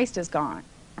now. Christ is gone.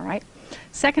 All right.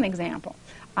 Second example,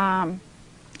 2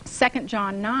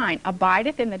 John 9,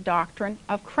 abideth in the doctrine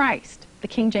of Christ. The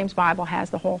King James Bible has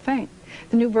the whole thing.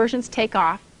 The new versions take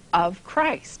off of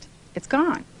Christ. It's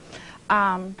gone.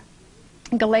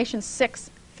 Galatians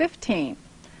 6:15,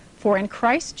 for in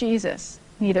Christ Jesus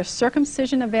neither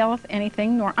circumcision availeth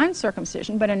anything nor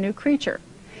uncircumcision, but a new creature.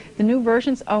 The new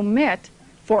versions omit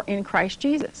for in Christ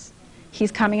Jesus.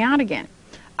 He's coming out again.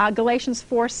 Galatians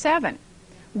 4:7.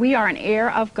 We are an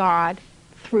heir of God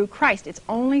through Christ. It's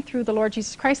only through the Lord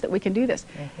Jesus Christ that we can do this.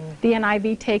 The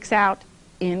NIV takes out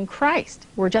in Christ.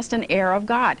 We're just an heir of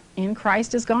God. In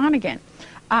Christ is gone again.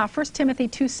 1 Timothy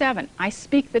 2:7. I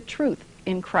speak the truth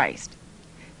in Christ.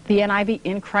 The NIV,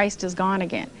 in Christ is gone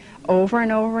again. Over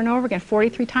and over and over again.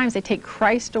 43 times they take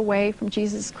Christ away from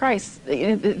Jesus Christ.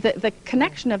 The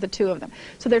connection of the two of them.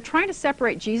 So they're trying to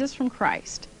separate Jesus from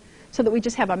Christ so that we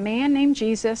just have a man named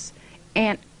Jesus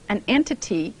and an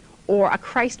entity or a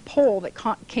Christ pole that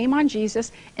came on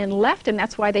Jesus and left him.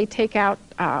 That's why they take out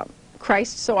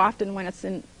Christ so often when it's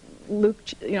in Luke,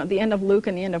 the end of Luke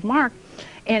and the end of Mark.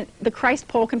 And the Christ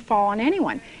pole can fall on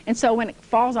anyone. And so when it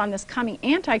falls on this coming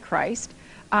Antichrist,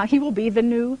 he will be the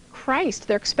new Christ.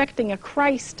 They're expecting a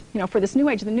Christ, for this new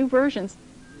age, the new versions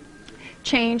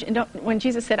change. And when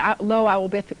Jesus said, lo, I will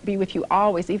be with you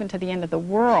always, even to the end of the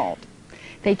world,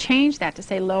 they changed that to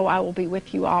say, lo, I will be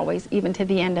with you always, even to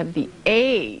the end of the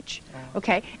age.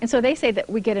 Okay? And so they say that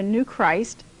we get a new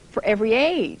Christ for every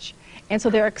age. And so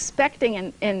they're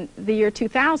expecting in the year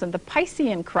 2000, the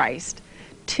Piscean Christ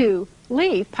to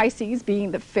leave, Pisces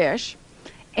being the fish,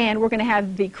 and we're going to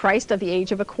have the Christ of the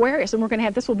age of Aquarius, and we're going to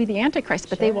have, this will be the Antichrist,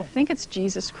 but they will think it's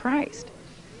Jesus Christ.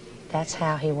 That's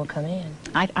how he will come in.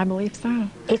 I believe so.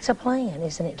 It's a plan,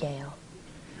 isn't it, Gail?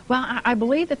 Well, I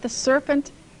believe that the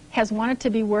serpent has wanted to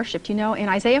be worshipped. In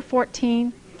Isaiah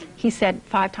 14, he said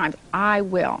 5 times, I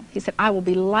will. He said, I will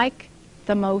be like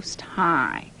the Most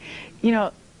High.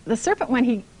 The serpent, when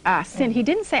he sinned, he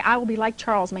didn't say, I will be like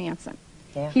Charles Manson.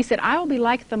 Yeah. He said, I will be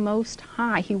like the Most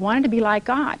High. He wanted to be like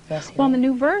God. Yes, well, in the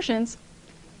new versions,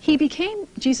 he became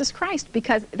Jesus Christ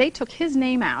because they took his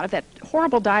name out of that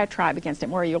horrible diatribe against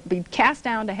him where you'll be cast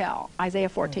down to hell, Isaiah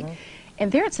 14. And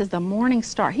there it says the morning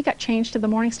star. He got changed to the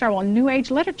morning star. Well, in New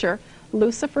Age literature,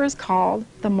 Lucifer is called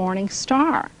the morning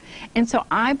star. And so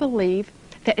I believe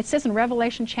that it says in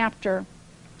Revelation chapter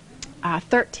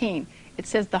 13, it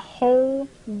says the whole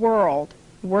world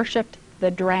worshipped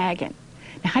the dragon.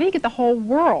 Now, how do you get the whole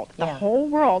world, whole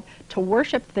world, to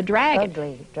worship the dragon?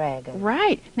 Ugly dragon.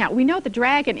 Right. Now, we know the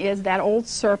dragon is that old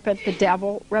serpent, the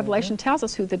devil. Revelation tells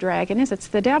us who the dragon is. It's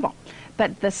the devil.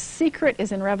 But the secret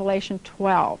is in Revelation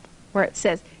 12, where it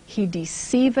says, he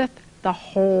deceiveth the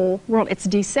whole world. It's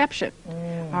deception.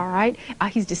 All right?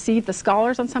 He's deceived the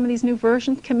scholars on some of these new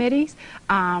version committees.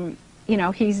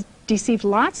 He's deceived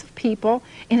lots of people,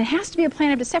 and it has to be a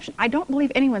plan of deception. I don't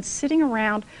believe anyone's sitting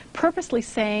around purposely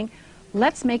saying,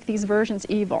 let's make these versions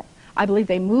evil. I believe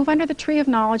they move under the tree of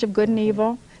knowledge of good and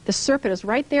evil. The serpent is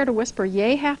right there to whisper,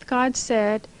 yea, hath God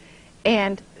said,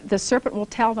 and the serpent will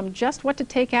tell them just what to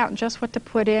take out and just what to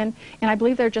put in, and I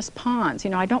believe they're just pawns.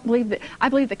 I don't believe that. I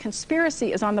believe the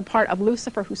conspiracy is on the part of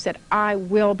Lucifer, who said, I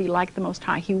will be like the Most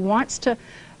High. He wants to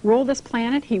rule this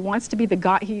planet. He wants to be the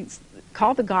God. He's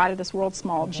called the God of this world,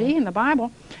 small g, in the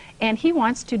Bible, and he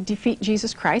wants to defeat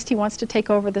Jesus Christ. He wants to take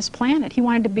over this planet. He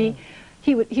wanted to be...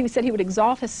 He said he would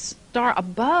exalt his star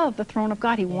above the throne of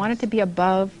God. He wanted to be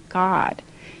above God.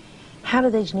 How do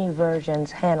these new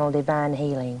versions handle divine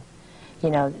healing?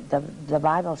 The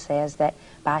Bible says that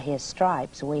by his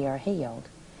stripes we are healed.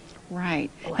 Right.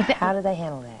 How do they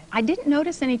handle that? I didn't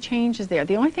notice any changes there.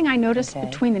 The only thing I noticed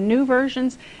between the new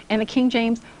versions and the King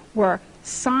James were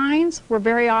signs were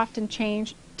very often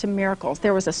changed to miracles.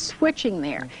 There was a switching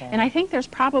there. And I think there's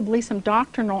probably some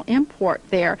doctrinal import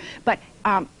there. But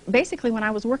basically, when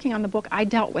I was working on the book, I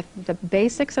dealt with the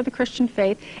basics of the Christian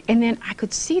faith, and then I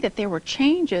could see that there were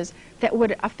changes that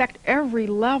would affect every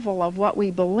level of what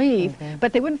we believe,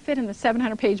 but they wouldn't fit in the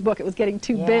 700-page book. It was getting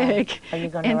too big. Are you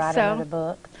going to write another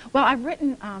book? Well, I've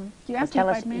written, you asked me if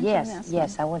I'd mention this.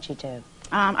 Yes, I want you to.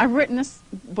 I've written this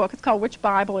book. It's called Which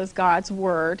Bible is God's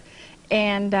Word?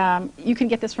 And you can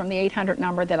get this from the 800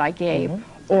 number that I gave.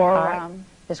 Or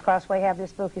does Crossway have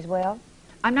this book as well?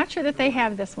 I'm not sure that they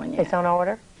have this one yet. It's on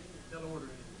order? They'll order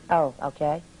it. Oh,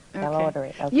 okay. They'll order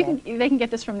it. Okay. They can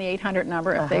get this from the 800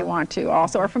 number if they want to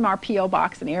also, or from our P.O.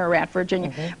 Box in Ararat,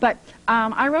 Virginia. But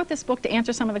I wrote this book to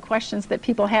answer some of the questions that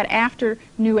people had after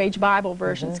New Age Bible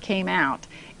versions came out.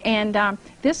 And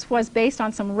this was based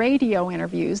on some radio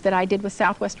interviews that I did with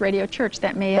Southwest Radio Church.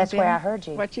 That may have been where I heard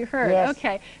you. What you heard. Yes.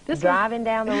 Okay. Driving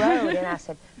down the road, and I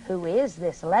said, who is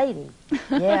this lady?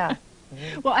 Yeah.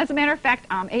 Well, as a matter of fact,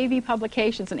 AV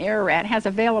Publications in Ararat has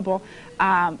available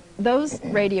those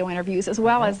radio interviews as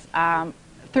well as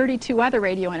 32 other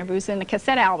radio interviews in the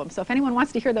cassette album. So if anyone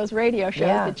wants to hear those radio shows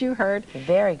that you heard,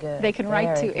 very good. They can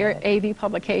write to AV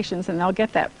Publications and they'll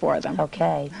get that for them.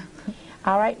 Okay.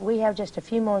 All right, we have just a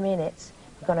few more minutes.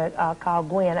 We're going to call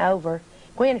Gwen over.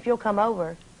 Gwen, if you'll come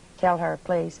over, tell her,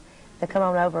 please, to come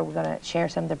on over. We're going to share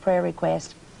some of the prayer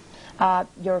requests.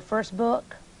 Your first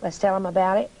book, let's tell them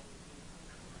about it.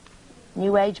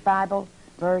 New Age Bible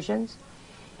Versions.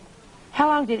 How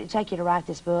long did it take you to write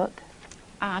this book?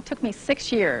 It took me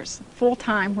 6 years,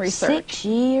 full-time research. 6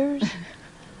 years?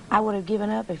 I would have given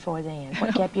up before then.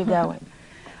 What kept you going?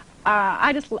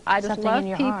 I just Something love in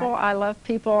your people. heart. I love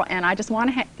people, and I just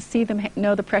want to see them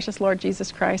know the precious Lord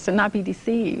Jesus Christ and not be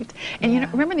deceived. And you know,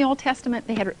 remember in the Old Testament,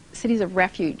 they had cities of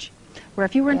refuge, where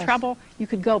if you were in trouble, you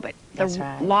could go. But the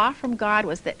law from God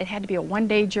was that it had to be a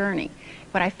one-day journey.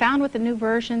 What I found with the new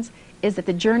versions is that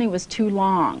the journey was too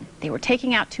long. They were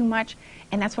taking out too much,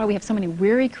 and that's why we have so many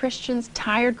weary Christians,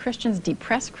 tired Christians,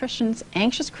 depressed Christians,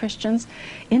 anxious Christians.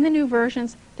 In the new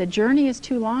versions, the journey is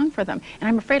too long for them. And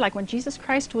I'm afraid, like when Jesus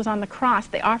Christ was on the cross,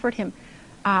 they offered him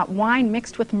wine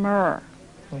mixed with myrrh.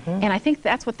 And I think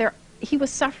that's what he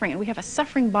was suffering, and we have a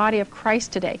suffering body of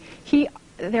Christ today.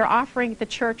 They're offering the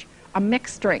church a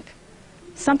mixed drink,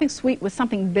 something sweet with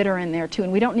something bitter in there too,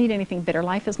 and we don't need anything bitter.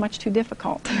 Life is much too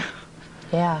difficult.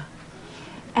 Yeah.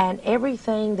 And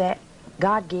everything that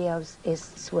God gives is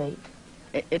sweet.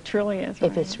 It truly is.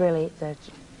 If it's really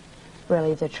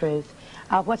the truth.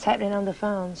 What's happening on the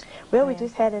phones? Well, we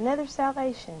just had another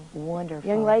salvation. Wonderful.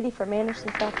 Young lady from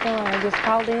Anderson, South Carolina, just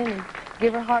called in and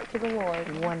give her heart to the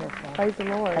Lord. Wonderful. Praise the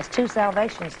Lord. That's 2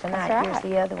 salvations tonight. That's right.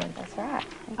 Here's the other one. That's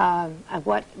right.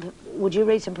 What would you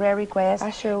read some prayer requests?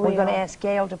 I sure will. We're going to ask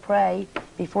Gail to pray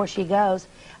before she goes.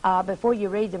 Before you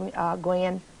read them,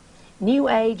 Gwen, New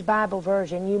Age Bible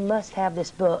Version, you must have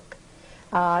this book.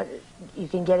 You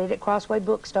can get it at Crossway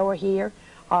Bookstore here,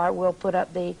 or we'll put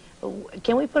up the...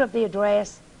 Can we put up the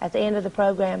address at the end of the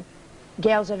program?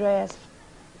 Gail's address?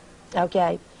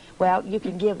 Okay. Well, you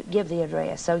can give the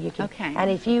address, so you can... Okay. And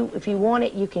if you want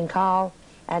it, you can call,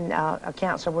 and a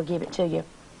counselor will give it to you.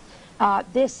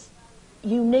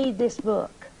 You need this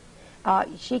book.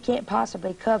 She can't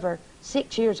possibly cover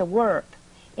 6 years of work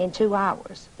in 2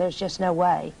 hours. There's just no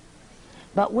way.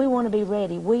 But we want to be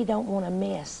ready. We don't want to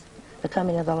miss the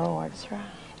coming of the Lord. That's right.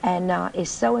 And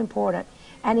it's so important.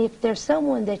 And if there's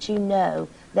someone that you know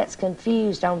that's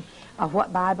confused on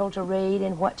what Bible to read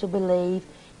and what to believe,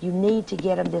 you need to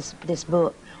get them this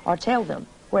book, or tell them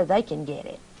where they can get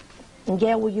it. And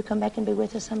Gail, will you come back and be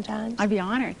with us sometimes? I'd be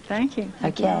honored. Thank you.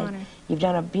 I'd be Okay. honored. You've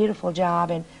done a beautiful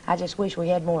job, and I just wish we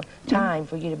had more time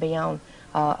for you to be on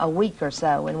a week or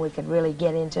so, and we could really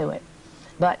get into it.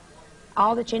 But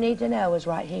all that you need to know is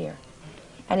right here.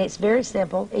 And it's very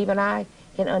simple. Even I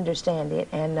can understand it,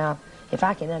 and if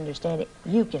I can understand it,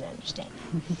 you can understand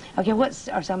it. Okay, what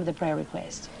are some of the prayer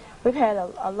requests? We've had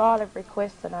a lot of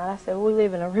requests tonight. I said we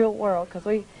live in a real world, because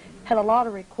we had a lot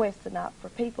of requests tonight for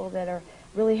people that are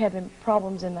really having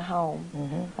problems in the home.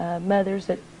 Mothers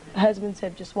that husbands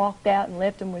have just walked out and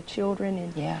left them with children,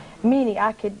 and many.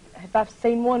 If I've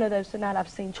seen one of those tonight, I've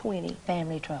seen 20.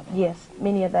 Family trouble. Yes,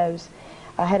 many of those.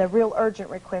 I had a real urgent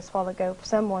request a while ago for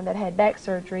someone that had back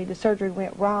surgery. The surgery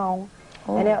went wrong,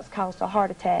 and now it's caused a heart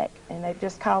attack. And they've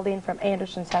just called in from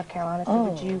Anderson, South Carolina. Said,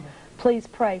 would you please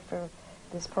pray for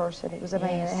this person? It was a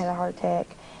man that had a heart attack.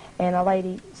 And a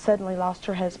lady suddenly lost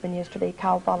her husband yesterday,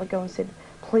 called a while ago and said,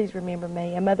 please remember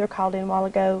me. A mother called in a while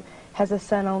ago, has a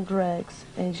son on drugs,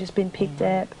 and he's just been picked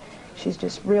up. She's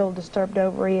just real disturbed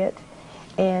over it.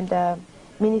 And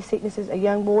many sicknesses, a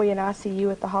young boy in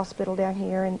ICU at the hospital down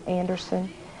here in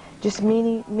Anderson. Just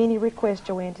many requests,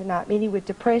 Joanne, tonight. Many with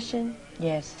depression.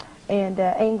 Yes. And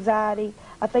anxiety.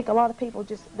 I think a lot of people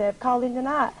that have called in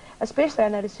tonight, especially I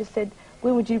noticed, just said,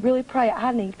 well, would you really pray?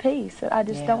 I need peace. I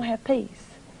just don't have peace.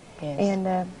 Yes.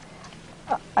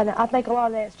 And I think a lot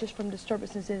of that's just from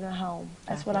disturbances in the home.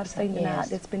 That's what I've seen tonight.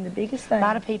 Yes. It's been the biggest thing. A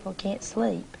lot of people can't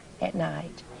sleep at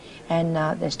night, and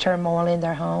there's turmoil in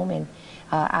their home, and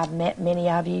I've met many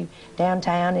of you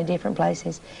downtown in different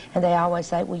places, and they always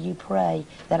say, will you pray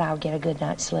that I'll get a good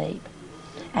night's sleep?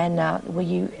 And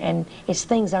and it's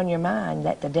things on your mind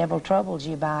that the devil troubles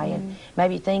you by, and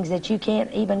maybe things that you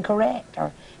can't even correct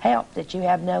or help, that you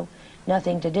have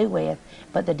nothing to do with,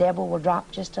 but the devil will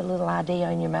drop just a little idea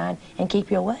in your mind and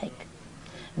keep you awake.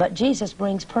 But Jesus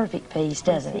brings perfect peace,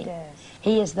 doesn't he? Yes,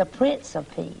 He is the Prince of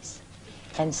Peace.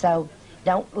 And so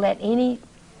don't let any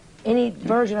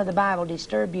version of the Bible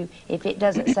disturb you. If it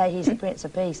doesn't say he's the Prince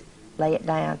of Peace, lay it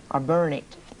down or burn it,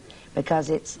 because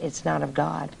it's not of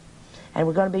God. And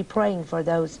we're going to be praying for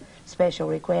those special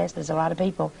requests. There's a lot of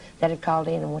people that have called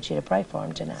in and want you to pray for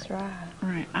them tonight. That's right. All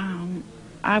right.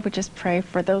 I would just pray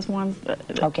for those ones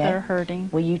that are hurting.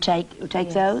 Will you take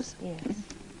those? Yes.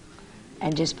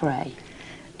 And just pray.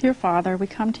 Dear Father, we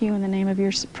come to you in the name of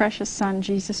your precious Son,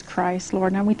 Jesus Christ,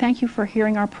 Lord. Now we thank you for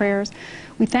hearing our prayers.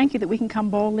 We thank you that we can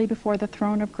come boldly before the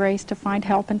throne of grace to find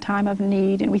help in time of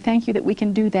need. And we thank you that we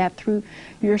can do that through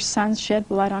your Son's shed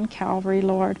blood on Calvary,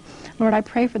 Lord. Lord, I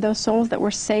pray for those souls that were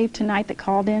saved tonight that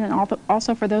called in, and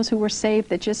also for those who were saved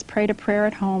that just prayed a prayer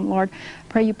at home, Lord. I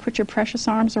pray you put your precious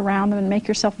arms around them and make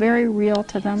yourself very real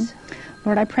to them.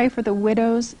 Lord, I pray for the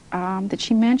widows that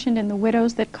she mentioned and the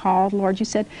widows that called. Lord, you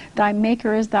said, thy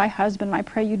maker is thy husband. I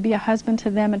pray you'd be a husband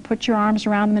to them and put your arms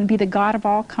around them and be the God of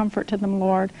all comfort to them,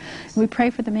 Lord. And we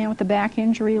pray for the man with the back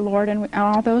injury, Lord, and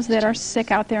all those that are sick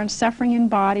out there and suffering in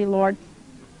body, Lord.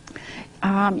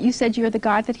 You said you're the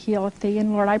God that healeth thee,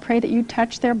 and Lord, I pray that you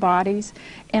touch their bodies,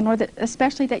 and Lord,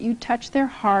 especially that you touch their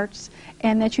hearts,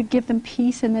 and that you'd give them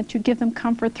peace, and that you'd give them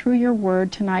comfort through your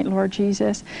word tonight, Lord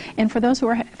Jesus. And for those who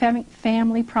are having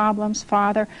family problems,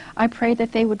 Father, I pray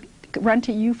that they would run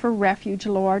to you for refuge,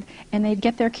 Lord, and they'd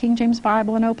get their King James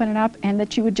Bible and open it up, and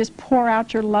that you would just pour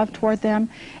out your love toward them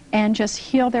and just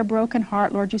heal their broken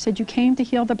heart, Lord. You said you came to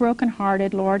heal the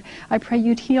brokenhearted, Lord. I pray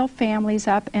you'd heal families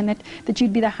up, and that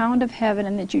you'd be the hound of heaven,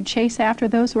 and that you'd chase after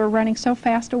those who are running so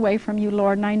fast away from you,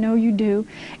 Lord, and I know you do.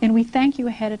 And we thank you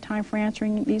ahead of time for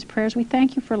answering these prayers. We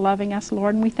thank you for loving us,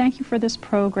 Lord, and we thank you for this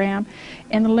program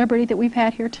and the liberty that we've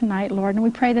had here tonight, Lord. And we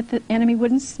pray that the enemy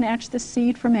wouldn't snatch the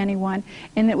seed from anyone,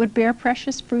 and that would bear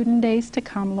precious fruit in days to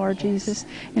come, Lord Jesus.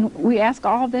 And we ask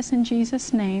all of this in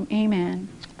Jesus' name. Amen.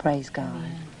 Praise God.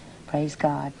 Amen. Praise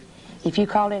God. If you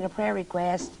called in a prayer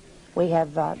request, we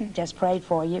have just prayed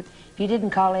for you. If you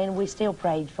didn't call in, we still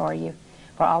prayed for you,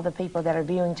 for all the people that are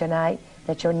viewing tonight,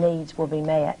 that your needs will be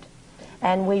met.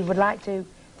 And we would like to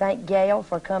thank Gail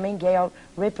for coming, Gail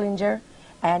Riplinger,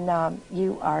 and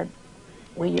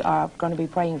we are going to be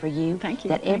praying for you. Thank you.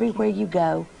 That everywhere you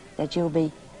go, that you'll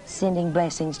be sending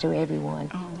blessings to everyone.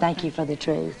 Oh, thank you for the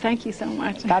truth. Thank you so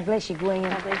much. God bless you, Gwen.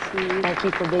 God bless you. Thank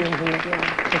you for being here.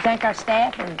 Yeah. We thank our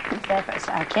staff and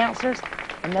our counselors,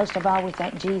 and most of all, we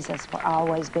thank Jesus for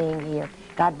always being here.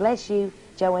 God bless you.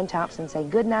 Joanne Thompson, say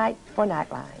good night for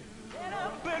Nightline.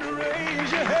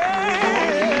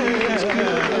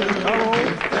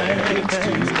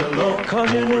 Thanks to the Lord,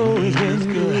 'cause you know he's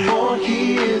been good. For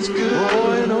he is good.